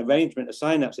an arrangement of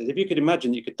synapses. If you could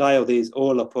imagine, you could dial these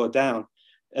all up or down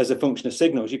as a function of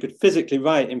signals. You could physically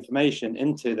write information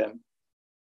into them.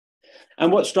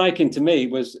 And what's striking to me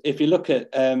was, if you look at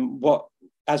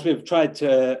as we've tried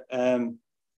to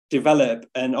develop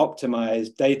and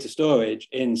optimize data storage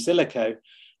in silico,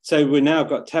 so we've now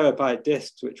got terabyte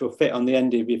disks which will fit on the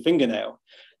end of your fingernail.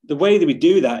 The way that we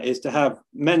do that is to have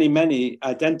many, many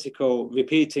identical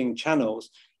repeating channels,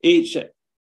 each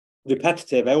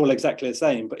repetitive, they're all exactly the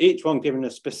same, but each one given a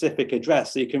specific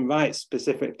address, so you can write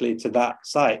specifically to that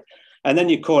site. And then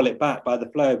you call it back by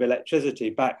the flow of electricity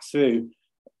back through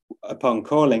upon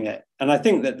calling it. And I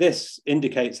think that this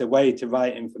indicates a way to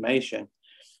write information.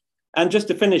 And just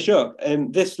to finish up,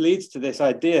 this leads to this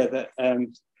idea that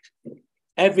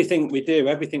everything we do,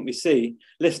 everything we see,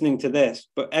 listening to this,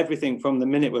 but everything from the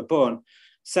minute we're born,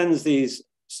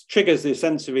 triggers the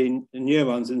sensory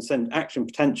neurons and send action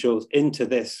potentials into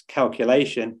this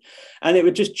calculation. And it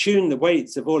would just tune the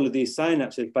weights of all of these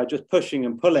synapses by just pushing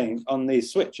and pulling on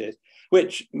these switches,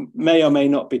 which may or may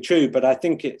not be true, but I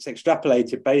think it's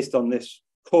extrapolated based on this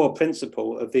core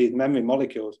principle of these memory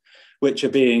molecules, which are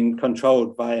being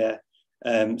controlled via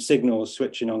signals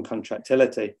switching on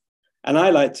contractility. And I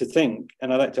like to think,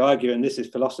 and I like to argue, and this is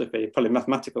philosophy, probably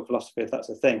mathematical philosophy, if that's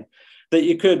a thing, that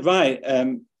you could write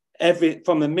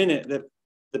from the minute that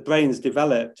the brain's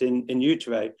developed in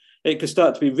utero, it could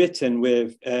start to be written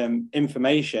with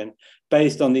information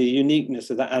based on the uniqueness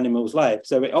of that animal's life.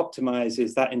 So it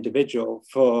optimizes that individual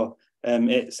for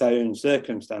its own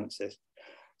circumstances.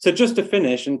 So just to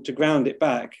finish and to ground it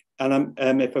back, and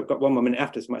if I've got 1 more minute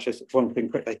after, so much as one thing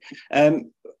quickly,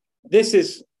 this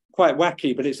is quite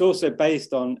wacky, but it's also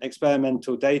based on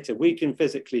experimental data. We can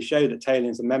physically show that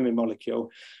talin's a memory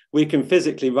molecule. We can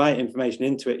physically write information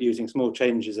into it using small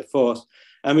changes of force,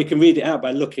 and we can read it out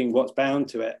by looking what's bound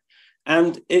to it.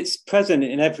 And it's present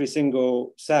in every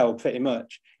single cell pretty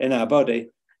much in our body.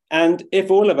 And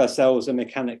if all of our cells are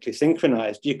mechanically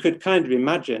synchronized, you could kind of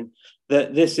imagine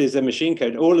that this is a machine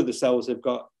code. All of the cells have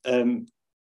got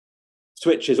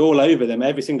switches all over them,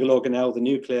 every single organelle, the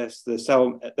nucleus, the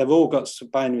cell, they've all got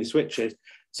binary switches.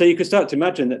 So you could start to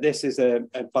imagine that this is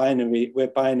we're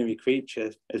binary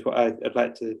creatures, is what I'd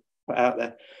like to put out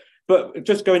there. But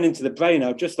just going into the brain,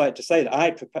 I'd just like to say that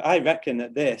I reckon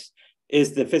that this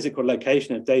is the physical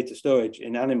location of data storage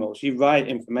in animals. You write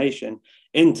information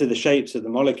into the shapes of the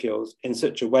molecules in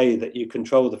such a way that you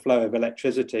control the flow of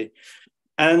electricity.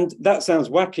 And that sounds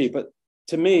wacky, but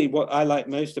to me, what I like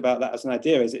most about that as an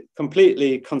idea is it's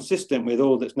completely consistent with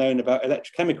all that's known about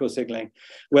electrochemical signaling,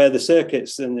 where the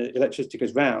circuits and the electricity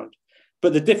goes round.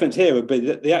 But the difference here would be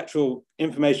that the actual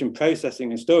information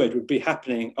processing and storage would be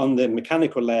happening on the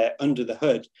mechanical layer under the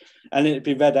hood, and it'd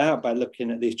be read out by looking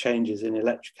at these changes in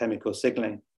electrochemical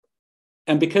signaling.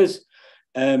 And because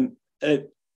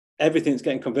everything's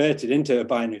getting converted into a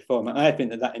binary format, I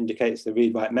think that indicates the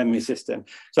read-write memory system.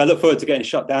 So I look forward to getting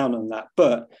shot down on that.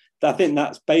 But I think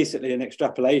that's basically an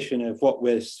extrapolation of what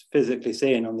we're physically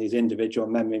seeing on these individual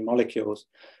memory molecules.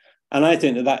 And I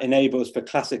think that enables for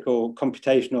classical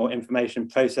computational information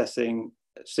processing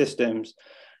systems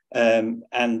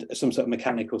and some sort of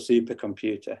mechanical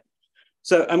supercomputer.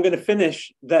 So I'm going to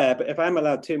finish there, but if I'm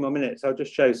allowed 2 more minutes, I'll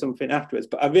just show something afterwards.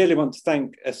 But I really want to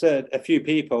thank a few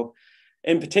people,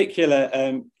 in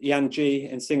particular, Yan Ji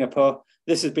in Singapore.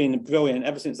 This has been brilliant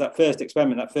ever since that first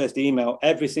experiment, that first email.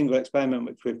 Every single experiment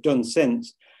which we've done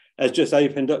since has just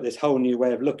opened up this whole new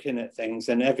way of looking at things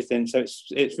and everything. So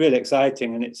it's really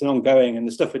exciting, and it's an ongoing, and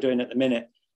the stuff we're doing at the minute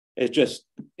is just,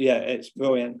 yeah, it's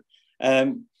brilliant.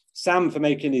 Sam for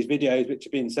making these videos, which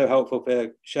have been so helpful for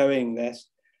showing this.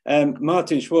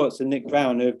 Martin Schwartz and Nick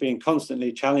Brown, who have been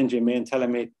constantly challenging me and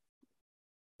telling me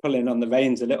pulling on the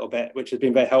reins a little bit, which has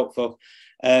been very helpful.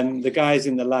 The guys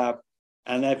in the lab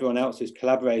and everyone else who's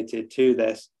collaborated to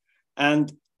this.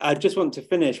 And I just want to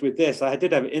finish with this. I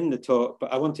did have it in the talk,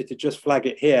 but I wanted to just flag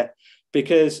it here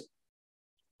because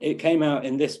it came out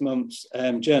in this month's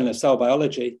Journal of Cell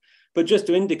Biology. But just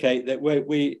to indicate that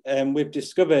we've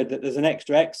discovered that there's an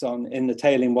extra exon in the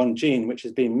Talin-1 gene, which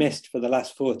has been missed for the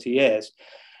last 40 years.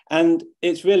 And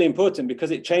it's really important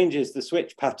because it changes the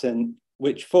switch pattern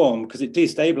which form, because it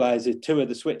destabilizes two of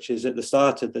the switches at the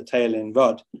start of the Talin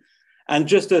rod. And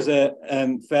just as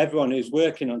for everyone who's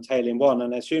working on Talin-1,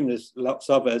 and I assume there's lots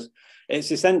of us,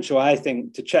 it's essential, I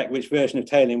think, to check which version of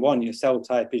Talin-1 your cell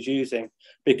type is using,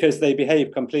 because they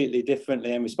behave completely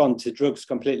differently and respond to drugs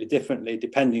completely differently,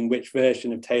 depending which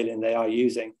version of Talin they are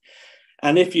using.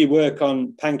 And if you work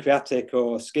on pancreatic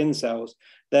or skin cells,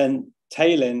 then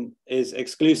Talin is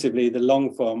exclusively the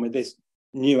long form with this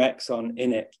new exon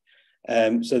in it.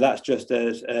 So that's just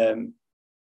as an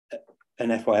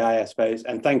FYI, I suppose.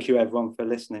 And thank you, everyone, for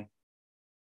listening.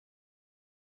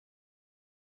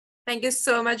 Thank you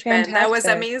so much, Fantastic. Ben. That was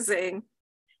amazing.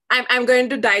 I'm going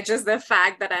to digest the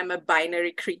fact that I'm a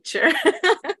binary creature.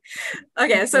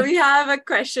 Okay, so we have a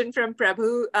question from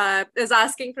Prabhu, is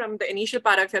asking from the initial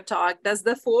part of your talk, does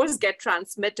the force get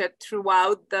transmitted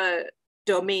throughout the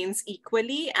domains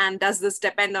equally? And does this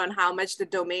depend on how much the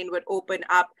domain would open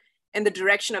up in the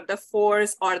direction of the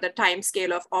force or the time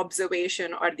scale of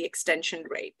observation or the extension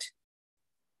rate?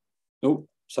 Oh,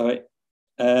 sorry.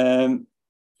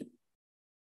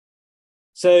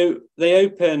 So they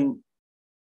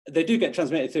do get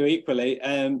transmitted through equally,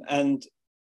 and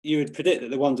you would predict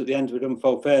that the ones at the end would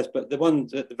unfold first, but the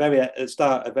ones at the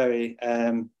start are very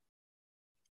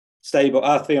stable.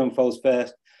 R3 unfolds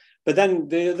first. But then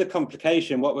the other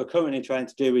complication, what we're currently trying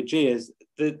to do with G is,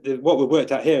 what we've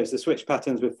worked out here is the switch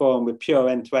patterns we form with pure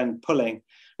end-to-end pulling,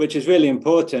 which is really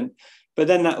important. But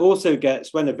then that also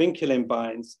gets, when a vinculin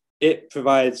binds, it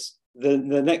provides, the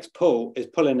next pull is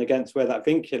pulling against where that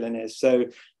vinculin is. So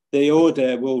the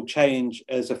order will change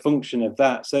as a function of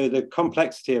that. So the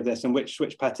complexity of this and which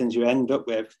switch patterns you end up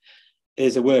with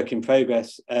is a work in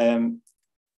progress.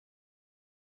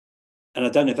 And I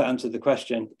don't know if that answered the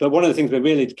question, but one of the things we're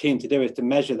really keen to do is to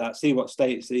measure that, see what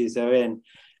states these are in.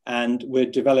 And we're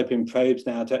developing probes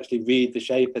now to actually read the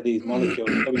shape of these molecules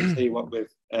so we can see what we've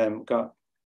got.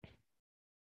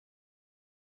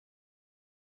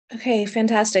 Okay,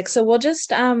 fantastic. So we'll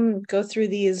just go through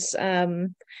these,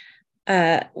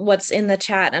 what's in the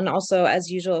chat. And also,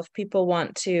 as usual, if people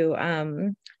want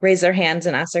to raise their hands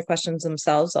and ask their questions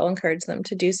themselves, I'll encourage them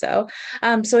to do so.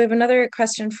 So we have another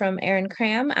question from Aaron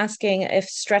Cram asking if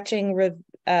stretching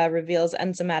reveals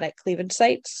enzymatic cleavage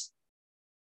sites.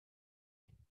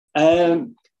 There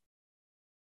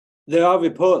are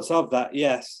reports of that,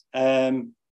 yes.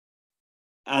 And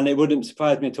it wouldn't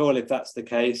surprise me at all if that's the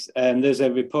case. There's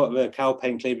a report of a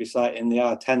calpain cleavage site in the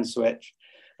R10 switch.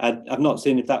 I've not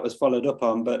seen if that was followed up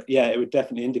on, but yeah, it would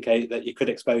definitely indicate that you could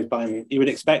expose binding. You would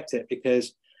expect it,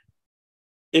 because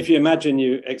if you imagine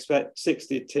you expect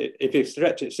if you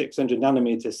stretch it 600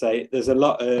 nanometers, say, there's a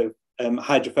lot of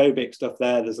hydrophobic stuff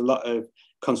there. There's a lot of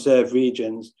conserved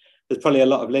regions. There's probably a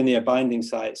lot of linear binding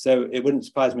sites. So it wouldn't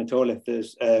surprise me at all if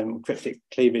there's cryptic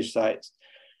cleavage sites.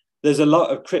 There's a lot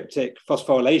of cryptic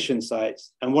phosphorylation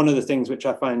sites. And one of the things which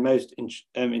I find most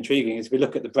intriguing is if we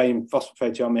look at the brain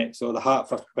phosphoproteomics or the heart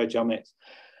phosphoproteomics,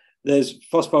 there's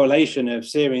phosphorylation of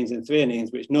serines and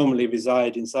threonines, which normally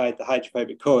reside inside the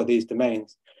hydrophobic core of these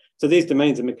domains. So these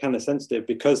domains are mechanosensitive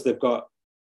because they've got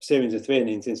serines and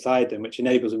threonines inside them, which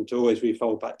enables them to always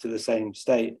refold back to the same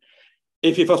state.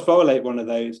 If you phosphorylate one of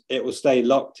those, it will stay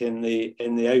locked in the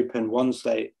open one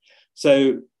state.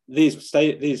 So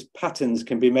these patterns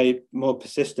can be made more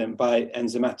persistent by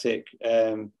enzymatic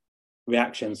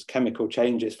reactions, chemical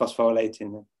changes,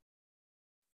 phosphorylating them.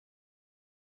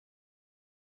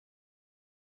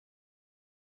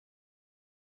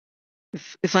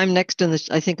 If I'm next in the,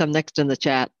 I think I'm next in the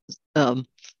chat.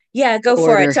 Yeah, go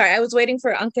for it. Sorry, I was waiting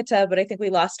for Ankita, but I think we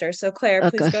lost her. So Claire,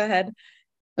 Okay. Please go ahead.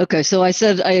 Okay, so I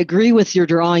said I agree with your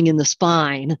drawing in the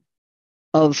spine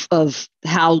of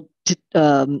how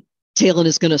Talin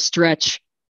is going to stretch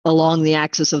along the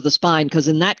axis of the spine, because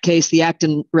in that case, the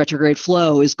actin retrograde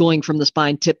flow is going from the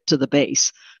spine tip to the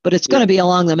base, but it's going to be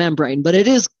along the membrane. But it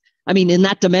is, I mean, in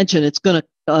that dimension, it's going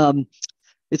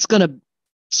to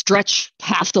stretch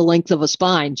half the length of a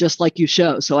spine, just like you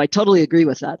show. So I totally agree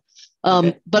with that.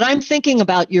 But I'm thinking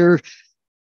about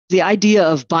the idea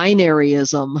of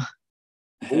binaryism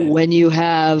when you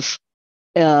have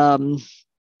an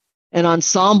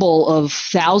ensemble of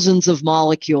thousands of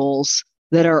molecules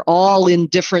that are all in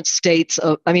different states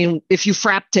of, I mean, if you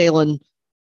frap Talin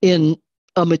in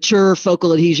a mature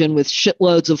focal adhesion with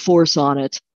shitloads of force on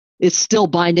it, it's still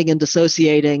binding and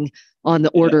dissociating on the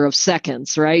order of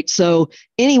seconds, right? So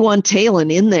any one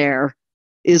talin in there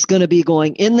is going to be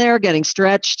going in there, getting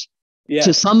stretched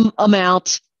to some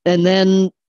amount, and then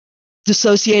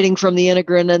dissociating from the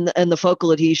integrin and the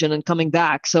focal adhesion and coming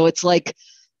back. So it's like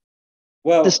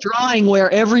this drawing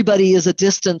where everybody is a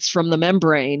distance from the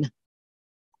membrane.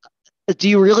 Do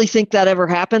you really think that ever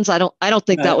happens? I don't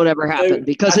think that would ever happen,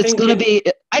 because it's going to be,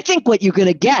 I think what you're going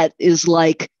to get is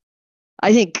like,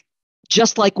 I think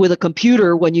just like with a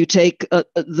computer, when you take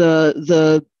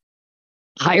the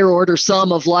higher order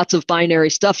sum of lots of binary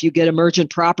stuff, you get emergent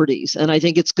properties. And I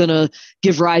think it's going to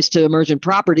give rise to emergent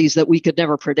properties that we could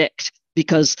never predict,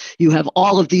 because you have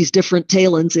all of these different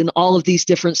talins in all of these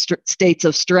different states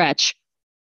of stretch.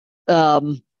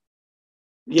 That's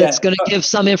going to give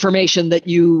some information that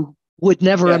you would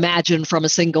never imagine from a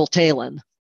single talin.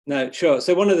 No, sure.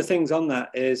 So one of the things on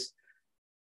that is,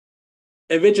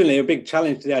 originally a big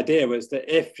challenge to the idea was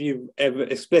that if you ever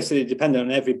explicitly dependent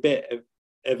on every bit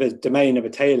of a domain of a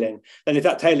talin, then if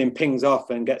that talin pings off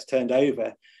and gets turned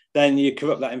over, then you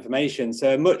corrupt that information.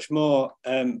 So a much more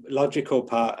logical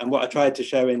part, and what I tried to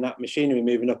show in that machinery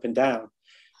moving up and down,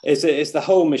 is that it's the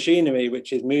whole machinery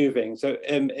which is moving. So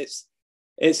it's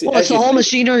the whole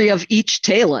machinery of each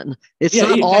talin. It's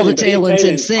not all the talins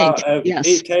in sync.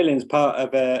 Each talin's part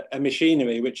of a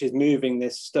machinery which is moving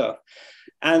this stuff.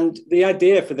 And the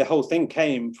idea for the whole thing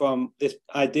came from this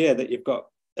idea that you've got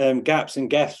gaps and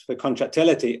gaps for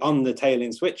contractility on the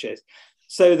talin switches,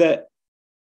 so that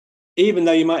even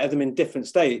though you might have them in different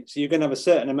states, you're going to have a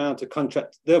certain amount of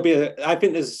contract. I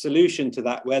think there's a solution to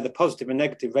that, where the positive and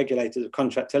negative regulators of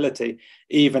contractility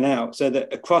even out, so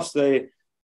that across the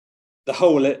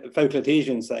whole focal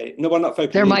adhesion, say, no, well, not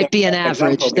focal. There might be an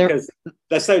average, because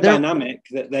they're so dynamic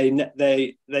that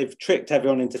they've tricked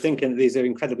everyone into thinking that these are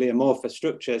incredibly amorphous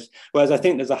structures. Whereas I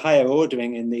think there's a higher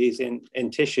ordering in these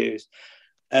in tissues.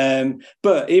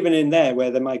 But even in there,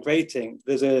 where they're migrating,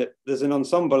 there's an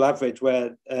ensemble average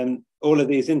where all of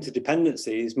these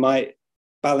interdependencies might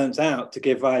balance out to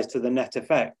give rise to the net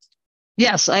effect.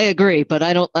 Yes, I agree, but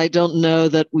I don't know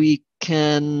that we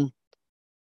can.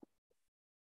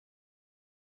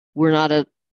 We're not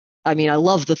I mean, I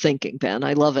love the thinking, Ben.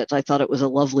 I love it. I thought it was a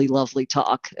lovely, lovely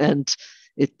talk. And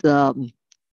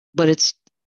but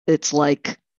it's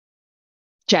like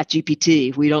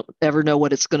ChatGPT. We don't ever know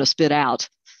what it's going to spit out.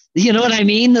 You know what I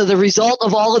mean? The result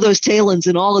of all of those talins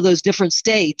in all of those different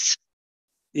states.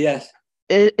 Yes.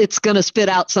 It's going to spit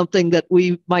out something that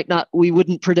we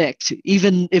wouldn't predict,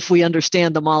 even if we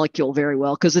understand the molecule very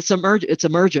well, because it's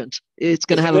emergent. It's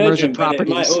going to have emergent properties. But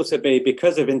it might also be,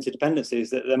 because of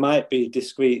interdependencies, that there might be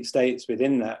discrete states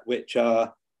within that which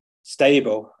are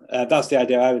stable. That's the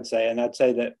idea, I would say. And I'd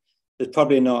say that there's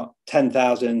probably not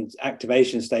 10,000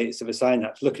 activation states of a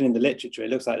synapse. Looking in the literature, it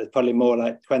looks like there's probably more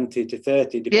like 20 to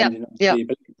 30, depending on the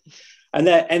ability. And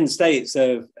their end states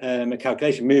of a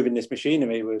calculation moving this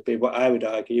machinery would be what I would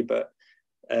argue, but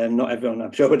not everyone,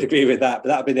 I'm sure, would agree with that. But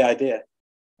that would be the idea.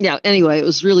 Yeah. Anyway, it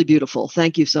was really beautiful.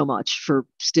 Thank you so much for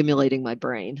stimulating my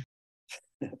brain.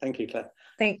 Thank you, Claire.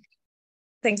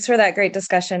 Thanks for that great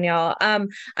discussion, y'all. I'm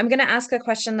going to ask a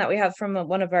question that we have from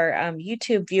one of our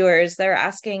YouTube viewers. They're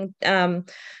asking,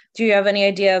 do you have any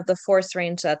idea of the force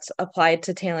range that's applied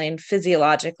to talin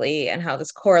physiologically, and how this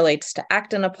correlates to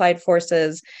actin applied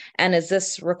forces? And is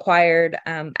this required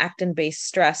actin-based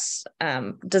stress?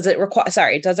 Does it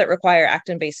require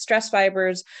actin-based stress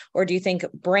fibers, or do you think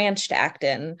branched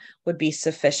actin would be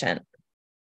sufficient?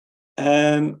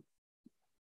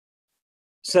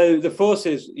 So the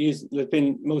forces use, there's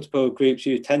been multiple groups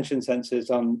use tension sensors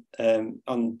on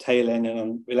talin and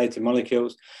on related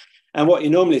molecules. And what you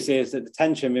normally see is that the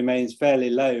tension remains fairly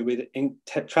low with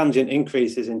transient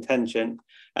increases in tension,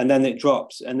 and then it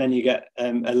drops, and then you get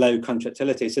a low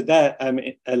contractility. So they're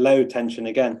a low tension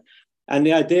again. And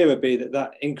the idea would be that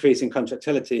that increase in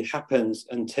contractility happens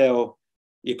until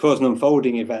you cause an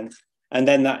unfolding event, and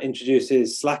then that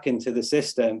introduces slack into the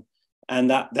system, and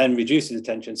that then reduces the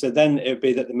tension. So then it would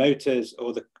be that the motors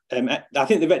or the, I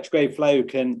think the retrograde flow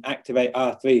can activate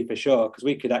R3 for sure, because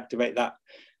we could activate that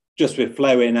just with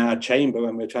flow in our chamber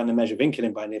when we're trying to measure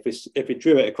vinculin binding. If we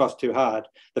drew it across too hard,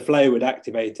 the flow would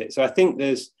activate it. So I think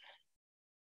there's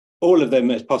all of them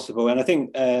as possible. And I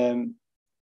think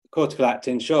cortical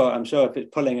actin, sure, I'm sure if it's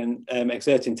pulling and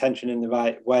exerting tension in the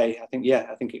right way, I think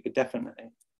it could definitely.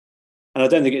 And I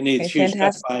don't think it needs huge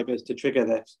stress fibers to trigger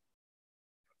this.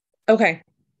 Okay,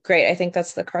 great. I think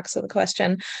that's the crux of the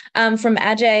question. From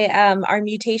Ajay, are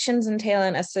mutations in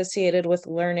talin associated with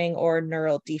learning or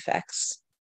neural defects?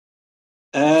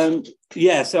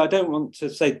 Yeah, so I don't want to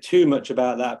say too much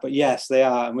about that, but yes, they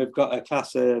are. And we've got a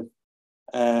class of,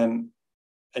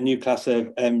 a new class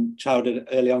of childhood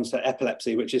early onset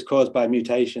epilepsy, which is caused by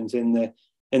mutations in the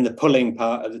pulling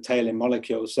part of the Talin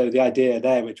molecule. So the idea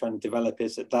there we're trying to develop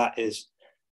is that is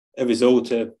a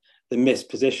result of the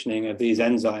mispositioning of these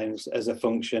enzymes as a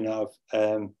function of,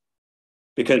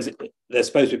 because they're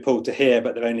supposed to be pulled to here,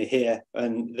 but they're only here,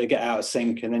 and they get out of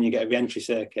sync, and then you get a re-entry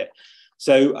circuit.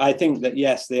 So I think that,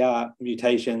 yes, they are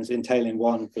mutations in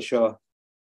Talin-1 for sure.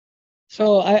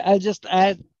 So I'll just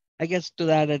add, I guess, to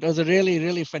that. It was a really,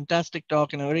 really fantastic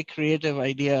talk and a very creative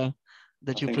idea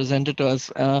that you presented to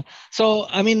us. So,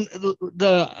 I mean,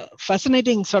 the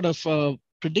fascinating sort of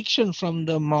prediction from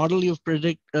the model you've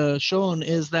shown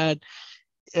is that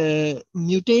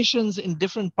mutations in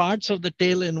different parts of the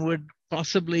Talin would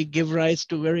possibly give rise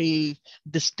to very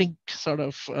distinct sort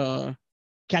of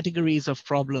categories of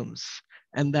problems.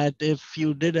 And that if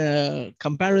you did a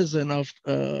comparison of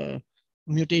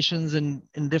mutations in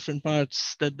different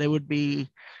parts, that there would be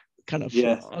kind of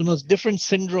almost different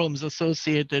syndromes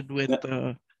associated with.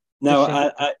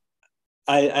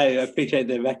 I appreciate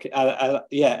the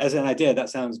yeah, as an idea that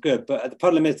sounds good, but the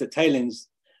problem is that Talin's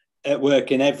at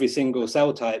work in every single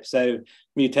cell type. So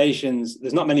mutations,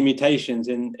 there's not many mutations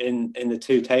in the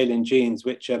two Talin genes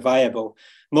which are viable.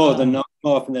 More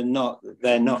often than not,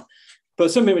 they're not. But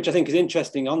something which I think is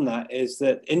interesting on that is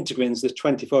that integrins, there's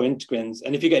 24 integrins.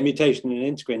 And if you get a mutation in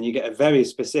an integrin, you get a very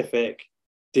specific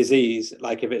disease,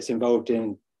 like if it's involved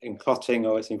in clotting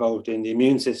or it's involved in the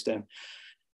immune system.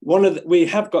 We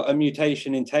have got a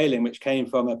mutation in Talin, which came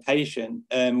from a patient,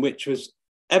 which was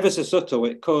ever so subtle.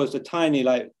 It caused a tiny,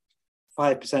 like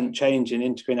 5% change in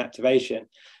integrin activation.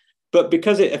 But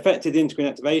because it affected the integrin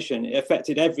activation, it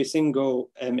affected every single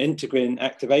integrin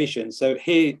activation. So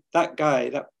he's got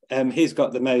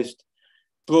the most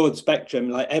broad spectrum,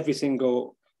 like every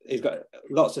single, he's got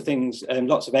lots of things,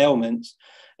 lots of ailments,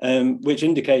 which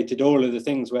indicated all of the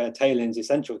things where Talin's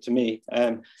essential to me.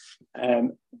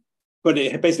 But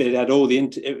it basically had all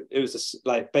it was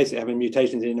like basically having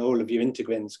mutations in all of your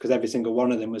integrins because every single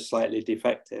one of them was slightly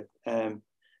defective.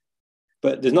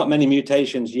 But there's not many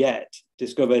mutations yet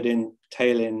discovered in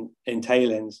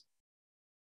Talins.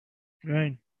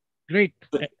 Right. Great.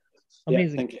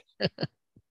 Amazing. Yeah, thank you.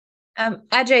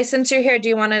 Ajay, since you're here, do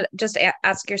you want to just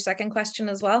ask your second question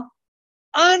as well?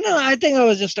 No, I think it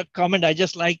was just a comment. I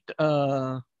just liked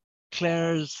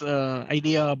Claire's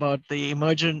idea about the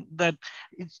emergent, that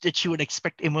she would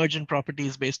expect emergent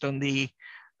properties based on the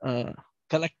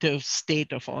collective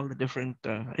state of all the different.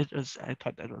 I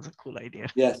thought that was a cool idea.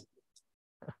 Yes.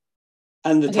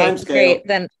 And the timescale. Great.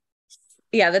 Then,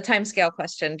 yeah, the timescale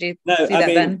question. Do you see that,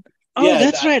 Ben? Oh, yeah,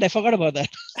 that's right. I forgot about that.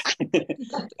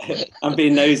 I'm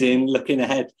being nosy and looking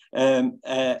ahead.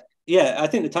 Yeah, I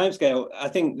think the timescale. I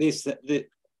think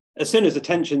as soon as the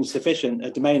tension's sufficient,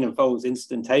 a domain unfolds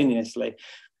instantaneously.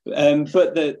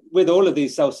 But with all of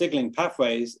these cell signaling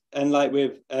pathways, and like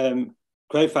with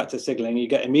growth factor signaling, you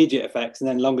get immediate effects and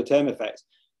then longer term effects.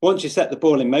 Once you set the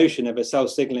ball in motion of a cell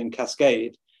signaling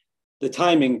cascade, the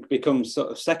timing becomes sort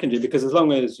of secondary, because as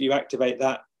long as you activate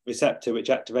that receptor, which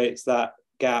activates that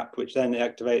gap, which then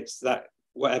activates that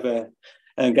whatever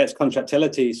and gets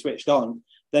contractility switched on,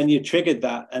 then you triggered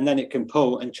that, and then it can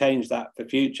pull and change that for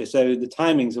future. So the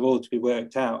timings have all to be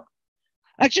worked out.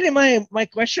 Actually, my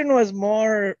question was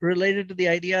more related to the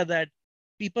idea that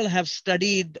people have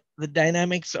studied the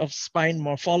dynamics of spine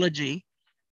morphology,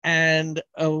 and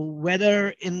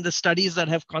whether in the studies that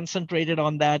have concentrated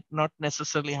on that, not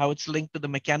necessarily how it's linked to the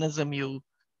mechanism you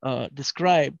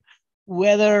described,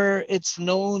 whether it's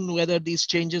known whether these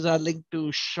changes are linked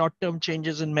to short-term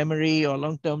changes in memory or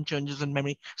long-term changes in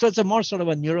memory. So it's a more sort of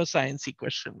a neuroscience-y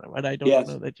question, but I don't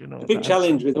know that you know. The big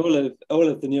challenge with all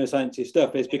of the neuroscience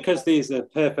stuff is because these are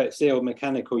perfect sealed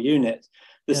mechanical units.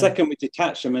 The second we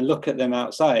detach them and look at them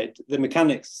outside, the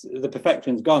mechanics, the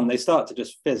perfection's gone. They start to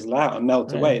just fizzle out and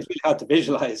melt away. It's really hard to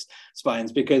visualize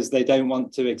spines because they don't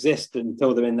want to exist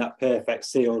until they're in that perfect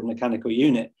sealed mechanical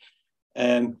unit.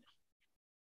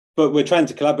 But we're trying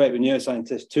to collaborate with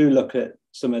neuroscientists to look at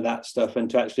some of that stuff and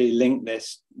to actually link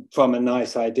this from a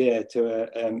nice idea to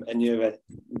a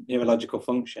neurological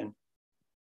function.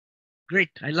 Great.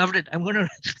 I loved it. I'm going to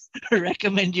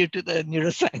recommend you to the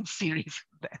neuroscience series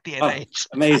at the NIH.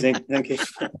 Amazing. Thank you.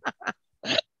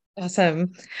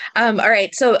 Awesome. All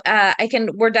right. So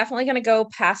we're definitely going to go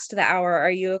past the hour. Are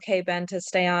you okay, Ben, to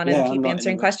stay on and keep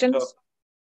answering questions? Sure.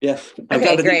 Yes.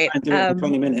 Okay, great. Do it for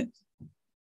 20 minutes.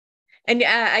 And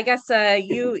I guess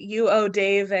you owe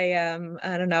Dave a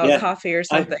I don't know, a coffee or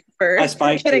something for I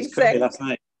spiked getting his coffee sick last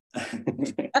night.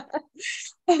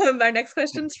 Our next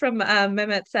question's from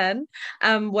Mehmet Sen,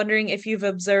 wondering if you've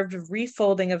observed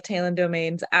refolding of Talin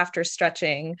domains after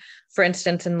stretching, for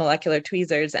instance, in molecular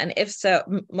tweezers, and if so,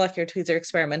 molecular tweezer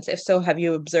experiments. If so, have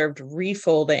you observed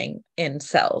refolding in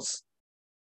cells?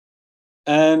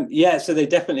 Yeah, so they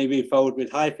definitely refold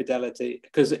with high fidelity,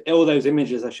 because all those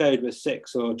images I showed were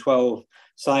 6 or 12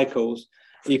 cycles.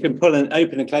 You can pull and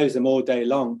open and close them all day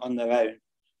long on their own.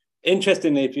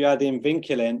 Interestingly, if you add in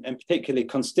vinculin, and particularly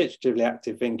constitutively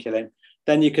active vinculin,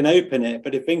 then you can open it,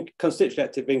 but if constitutively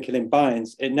active vinculin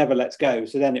binds, it never lets go,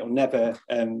 so then it will never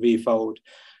refold.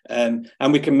 And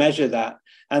we can measure that.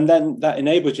 And then that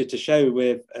enables you to show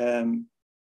with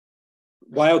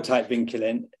wild-type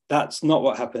vinculin, that's not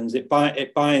what happens. It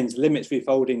binds, limits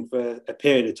refolding for a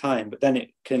period of time, but then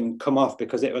it can come off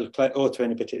because it will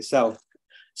auto-inhibit itself.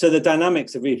 So the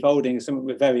dynamics of refolding is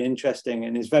something very interesting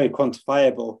and is very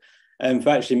quantifiable for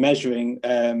actually measuring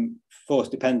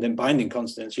force-dependent binding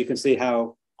constants. You can see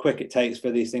how quick it takes for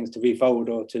these things to refold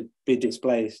or to be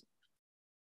displaced.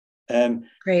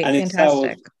 Great, and fantastic.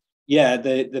 Cells, yeah,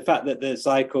 the fact that the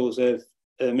cycles of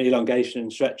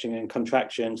elongation, stretching, and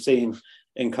contraction seen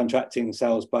in contracting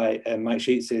cells by Mike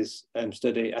Sheets's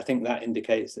study, I think that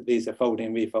indicates that these are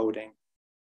folding, refolding.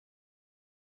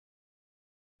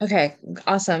 Okay,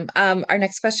 awesome. Our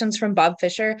next question is from Bob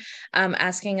Fisher,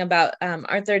 asking about,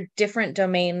 are there different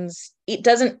domains?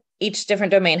 Doesn't each different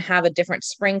domain have a different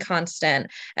spring constant?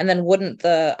 And then wouldn't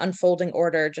the unfolding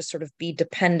order just sort of be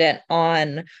dependent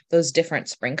on those different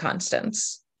spring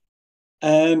constants?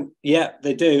 Yeah,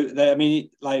 they do. I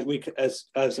mean, like as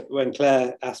when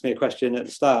Claire asked me a question at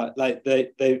the start, like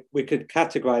we could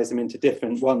categorize them into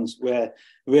different ones, where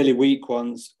really weak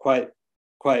ones, quite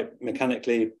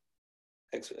mechanically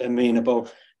amenable,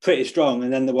 pretty strong,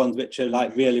 and then the ones which are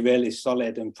like really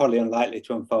solid and probably unlikely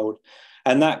to unfold,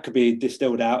 and that could be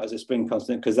distilled out as a spring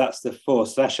constant because that's the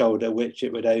force threshold at which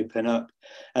it would open up,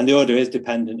 and the order is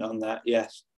dependent on that.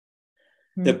 Yes.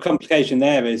 The complication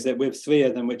there is that with 3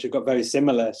 of them which have got very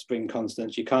similar spring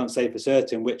constants, you can't say for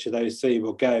certain which of those 3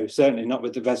 will go, certainly not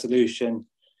with the resolution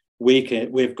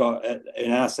we've got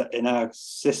in our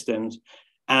systems,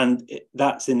 and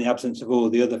that's in the absence of all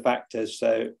the other factors.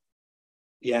 So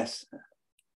yes,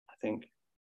 I think.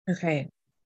 Okay,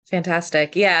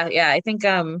 fantastic. Yeah. I think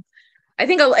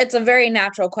it's a very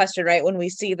natural question, right? When we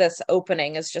see this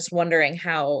opening, is just wondering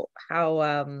how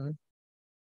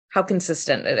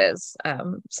consistent it is.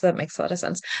 So that makes a lot of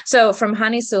sense. So from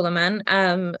Hani Suleiman,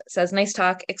 says, nice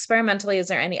talk. Experimentally, is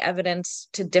there any evidence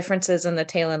to differences in the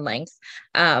Talin length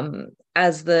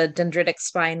as the dendritic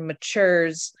spine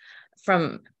matures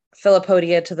from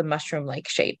Philopodia to the mushroom-like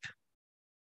shape?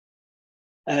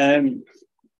 That's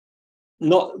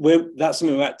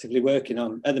something we're actively working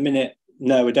on at the minute.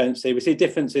 No, we don't see. We see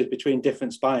differences between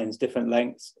different spines, different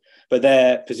lengths, but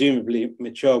they're presumably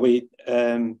mature.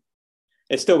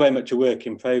 It's still very much a work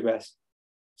in progress.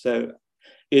 So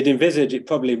you'd envisage it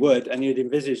probably would, and you'd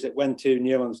envisage that when 2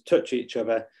 neurons touch each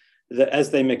other, that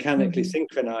as they mechanically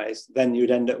synchronize, then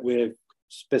you'd end up with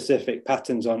specific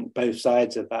patterns on both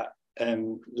sides of that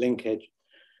linkage,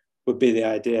 would be the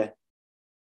idea.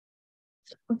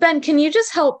 Ben, can you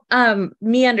just help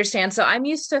me understand? So I'm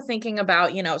used to thinking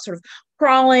about, sort of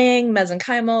crawling,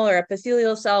 mesenchymal or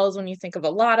epithelial cells when you think of a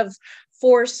lot of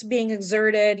force being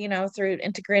exerted, through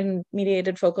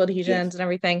integrin-mediated focal adhesions and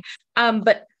everything.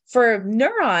 But for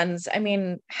neurons, I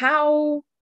mean, how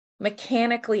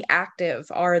mechanically active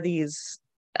are these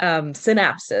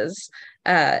synapses?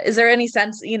 Is there any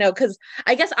sense, because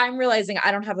I guess I'm realizing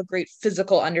I don't have a great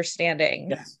physical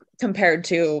understanding compared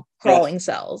to crawling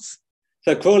cells.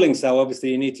 So crawling cell,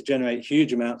 obviously, you need to generate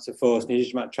huge amounts of force,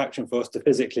 huge amount of traction force to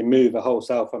physically move a whole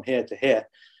cell from here to here.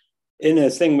 In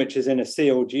a thing which is in a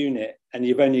sealed unit, and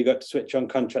you've only got to switch on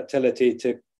contractility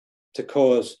to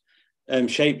cause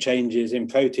shape changes in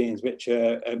proteins which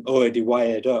are already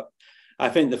wired up, I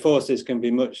think the forces can be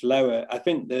much lower. I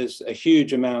think there's a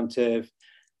huge amount of,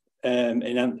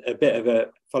 in a bit of a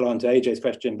follow-on to AJ's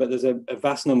question, but there's a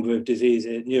vast number of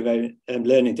diseases, neuro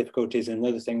learning difficulties and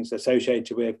other things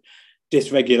associated with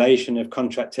dysregulation of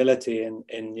contractility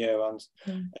in neurons.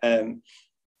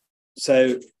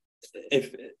 So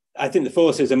I think the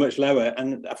forces are much lower,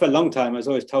 and for a long time I was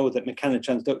always told that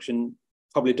mechanotransduction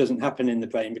probably doesn't happen in the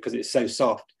brain because it's so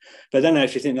soft, but then I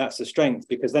actually think that's the strength,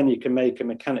 because then you can make a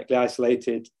mechanically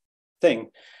isolated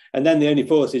thing, and then the only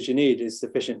forces you need is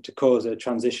sufficient to cause a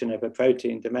transition of a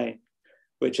protein domain,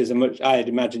 which is I'd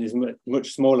imagine is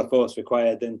much smaller force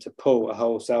required than to pull a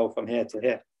whole cell from here to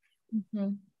here.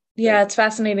 Yeah, it's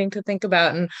fascinating to think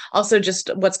about, and also just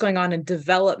what's going on in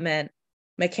development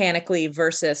mechanically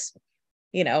versus,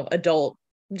 adult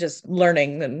just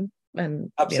learning and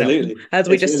and absolutely, as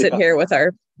we it's just really sit here with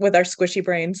our squishy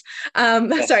brains.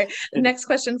 Yes. Sorry. Next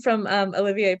question from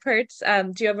Olivier Pertz.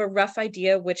 Do you have a rough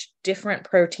idea which different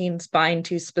proteins bind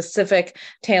to specific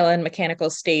Talin mechanical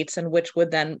states, and which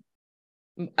would then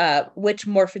which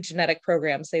morphogenetic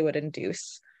programs they would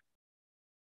induce?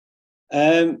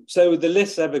 So the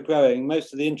list's ever growing.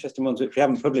 Most of the interesting ones which we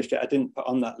haven't published yet, I didn't put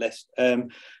on that list.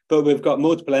 But we've got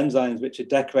multiple enzymes which are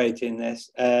decorating this,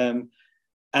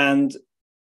 and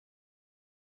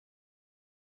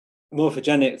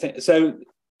morphogenic. So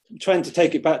trying to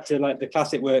take it back to like the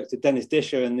classic works of Dennis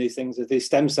Disher and these things of these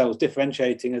stem cells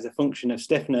differentiating as a function of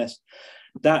stiffness.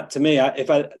 That to me,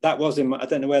 that was in my, I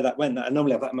don't know where that went. I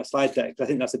normally have that in my slide deck. I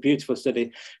think that's a beautiful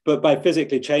study. But by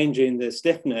physically changing the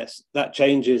stiffness, that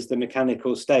changes the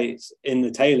mechanical states in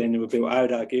the Talin, would be what I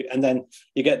would argue. And then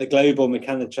you get the global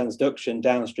mechanotransduction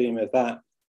downstream of that.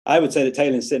 I would say the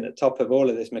Talin's sitting at the top of all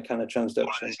of this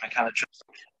mechanotransduction.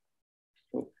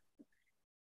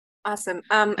 Awesome.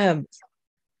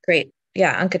 Great.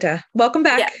 Yeah, Ankita, welcome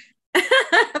back. Yeah.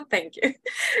 Thank you.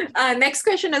 Next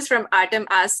question is from Artem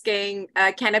asking,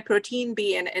 can a protein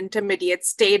be an intermediate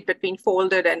state between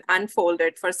folded and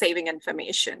unfolded for saving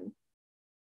information?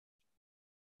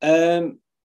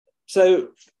 So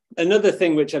another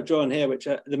thing which I've drawn here, which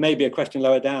there may be a question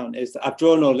lower down, is that I've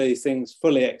drawn all these things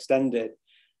fully extended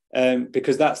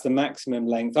because that's the maximum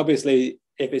length. Obviously,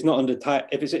 if it's not under tight,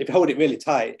 if you hold it really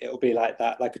tight, it'll be like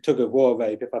that, like a tug of war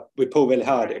rope. If we pull really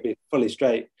hard, it'll be fully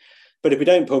straight. But if we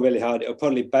don't pull really hard, it'll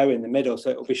probably bow in the middle,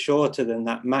 so it'll be shorter than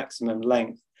that maximum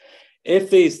length. If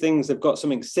these things have got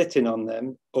something sitting on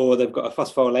them, or they've got a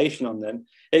phosphorylation on them,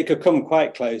 it could come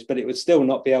quite close, but it would still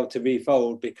not be able to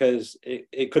refold because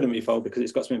it couldn't refold because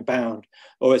it's got something bound,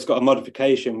 or it's got a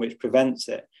modification which prevents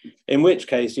it. In which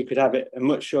case, you could have it a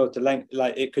much shorter length,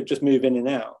 like it could just move in and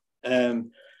out.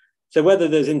 So whether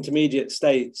there's intermediate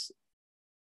states,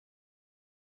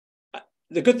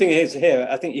 the good thing is here,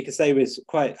 I think you could say with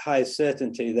quite high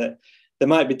certainty that there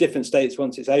might be different states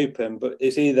once it's open, but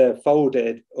it's either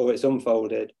folded or it's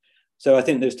unfolded. So I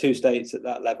think there's two states at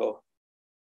that level.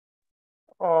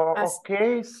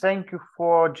 Okay, thank you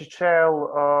for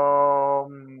detailed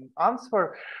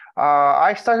answer.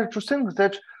 I started to think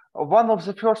that one of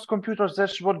the first computers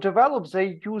that were developed,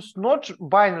 they use not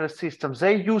binary systems,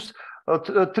 they use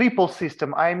a triple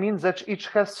system. I mean that each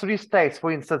has three states,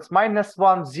 for instance,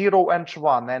 -1, 0, and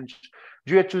 1. And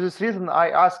due to this reason, I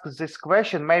asked this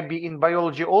question. Maybe in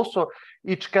biology also,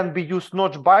 each can be used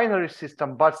not binary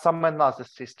system, but some another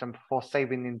system for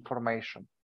saving information.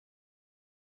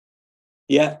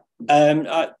 Yeah,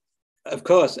 of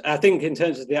course. I think in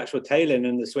terms of the actual Talin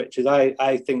and the switches,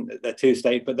 I think that they're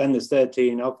two-state, but then there's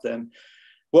 13 of them.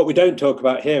 What we don't talk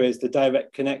about here is the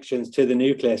direct connections to the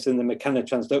nucleus and the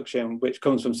mechanotransduction, which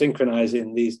comes from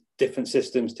synchronizing these different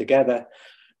systems together.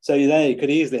 So there you could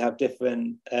easily have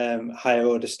different higher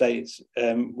order states,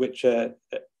 which are,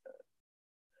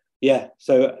 yeah.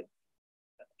 So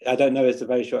I don't know is a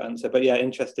very short answer, but yeah,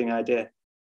 interesting idea.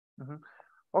 Mm-hmm.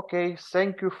 Okay,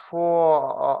 thank you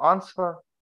for answer.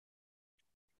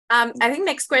 I think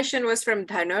next question was from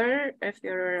Dhanur, if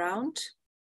you're around.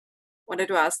 Wanted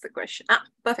to ask the question.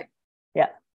 Perfect.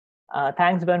 Yeah,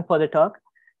 thanks, Ben, for the talk.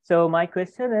 So my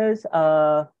question is,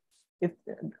 how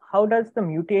does the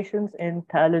mutations in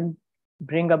Talin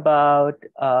bring about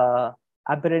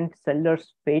aberrant cellular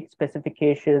fate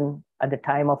specification at the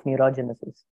time of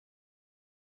neurogenesis?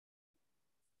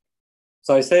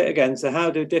 So I say it again. So how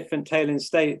do different Talin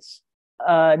states?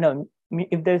 No,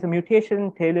 if there's a mutation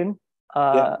in Talin,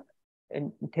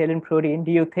 in Talin protein,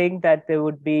 do you think that there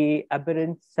would be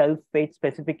aberrant cell fate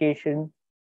specification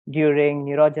during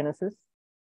neurogenesis?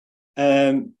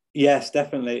 Yes,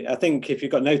 definitely. I think if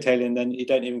you've got no Talin, then you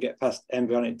don't even get past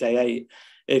embryonic day 8.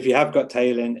 If you have got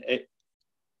Talin, it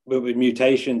will be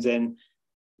mutations in.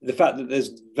 The fact that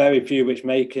there's very few which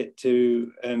make it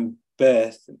to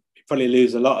birth, you probably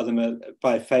lose a lot of them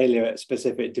by failure at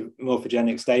specific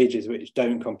morphogenic stages, which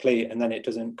don't complete, and then it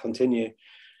doesn't continue.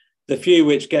 The few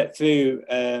which get through,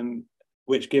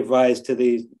 which give rise to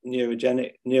these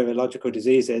neurological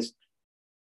diseases,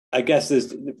 I guess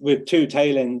there's, with two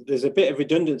Talin, there's a bit of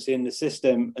redundancy in the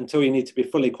system until you need to be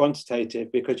fully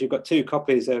quantitative, because you've got 2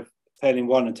 copies of Talin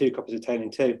 1 and 2 copies of Talin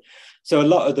 2. So a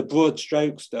lot of the broad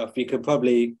stroke stuff you could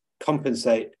probably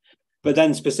compensate, but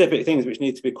then specific things which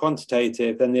need to be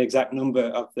quantitative, then the exact number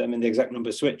of them and the exact number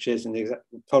of switches and the exact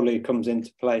probably comes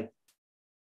into play.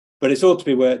 But it's all to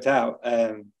be worked out,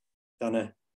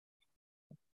 Donna.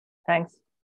 Thanks.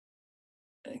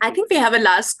 I think we have a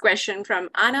last question from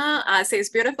Anna. Says,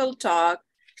 beautiful talk.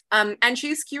 And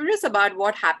she's curious about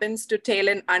what happens to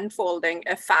Talin unfolding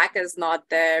if FAC is not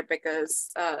there,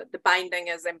 because the binding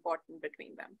is important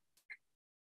between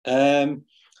them.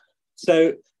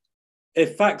 So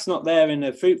if FAC's not there in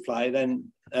a fruit fly,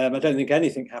 then I don't think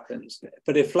anything happens.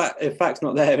 But if FAC's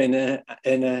not there in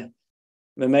a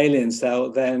mammalian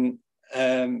cell, then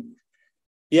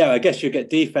yeah, I guess you get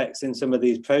defects in some of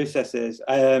these processes.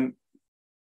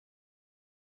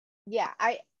 Yeah,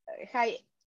 hi.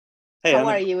 Hey, How Anna.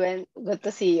 are you? And good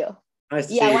to see you. Nice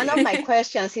to see you. One of my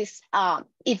questions is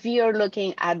if you're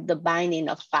looking at the binding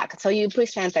of FAC. So you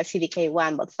presented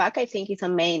CDK1, but FAC I think is a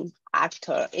main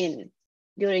actor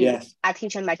during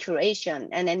adhesion maturation,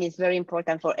 and then it's very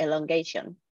important for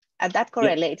elongation. And that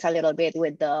correlates a little bit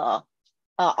with the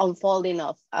unfolding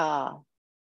of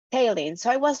Talin. So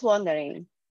I was wondering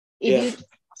if you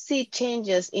see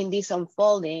changes in this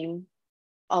unfolding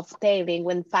of Talin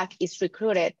when FAC is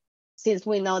recruited, since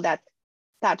we know that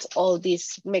that's all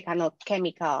this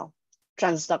mechanochemical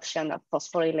transduction of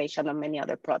phosphorylation and many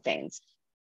other proteins.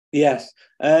 Yes.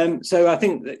 So I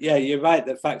think that, you're right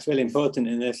that FAC's really important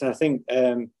in this. And I think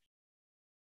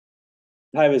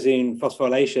tyrosine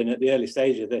phosphorylation at the early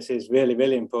stage of this is really,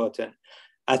 really important.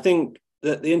 I think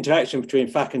that the interaction between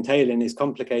FAC and Talin is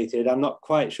complicated. I'm not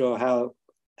quite sure how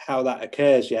that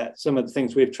occurs yet. Some of the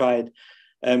things we've tried,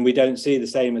 we don't see the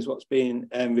same as what's being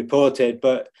reported.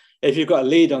 But if you've got a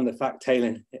lead on the FAC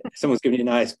Talin, someone's giving you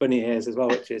nice bunny ears as well,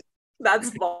 which is that's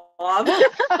Bob.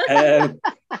 I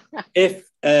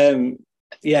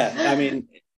mean,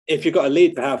 if you've got a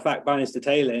lead for how FAC binds to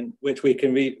Talin, which we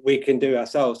can do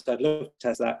ourselves, I'd love to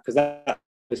test that, because that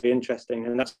would be interesting,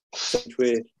 and that's what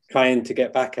we're trying to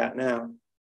get back at now.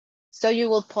 So you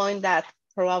will point that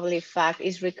probably FAC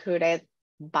is recruited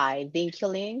by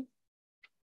vinculin?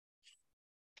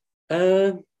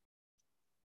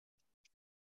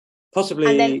 Possibly.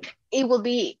 And then it will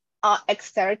be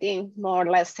exerting more or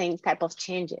less same type of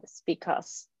changes,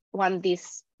 because when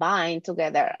these bind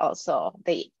together, also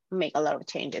they make a lot of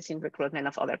changes in recruitment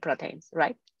of other proteins,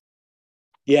 right?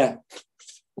 Yeah.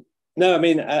 No, I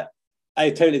mean, I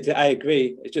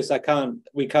agree. It's just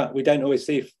we don't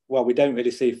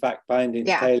really see FAC binding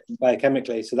to Talin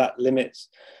biochemically, so that limits,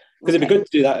 because it'd be good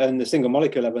to do that on the single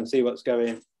molecule level and see what's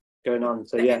going on.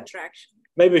 So interaction.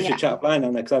 Maybe we should chat offline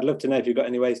on that, because I'd love to know if you've got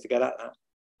any ways to get at that.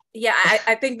 Yeah,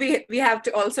 I think we have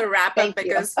to also wrap up,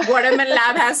 because Waterman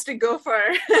Lab has to go for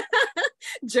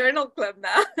journal club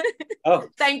now. Oh,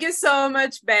 thank you so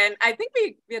much, Ben. I think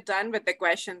we're done with the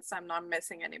questions. I'm not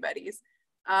missing anybody's.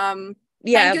 Thank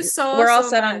you we're all so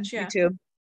set much. on YouTube,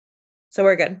 so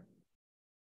we're good.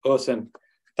 Awesome.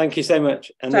 Thank you so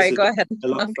much. And sorry, go ahead. A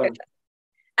lot of fun.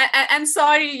 And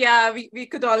sorry, we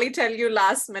could only tell you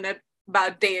last minute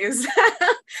about Dave's.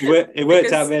 It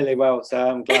worked out really well, so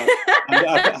I'm glad.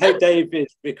 I hope Dave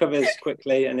recovers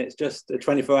quickly, and it's just a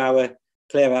 24-hour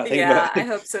clear out thing. Yeah, I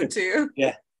hope so too.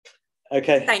 Yeah.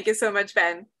 Okay. Thank you so much,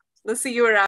 Ben. We'll see you around.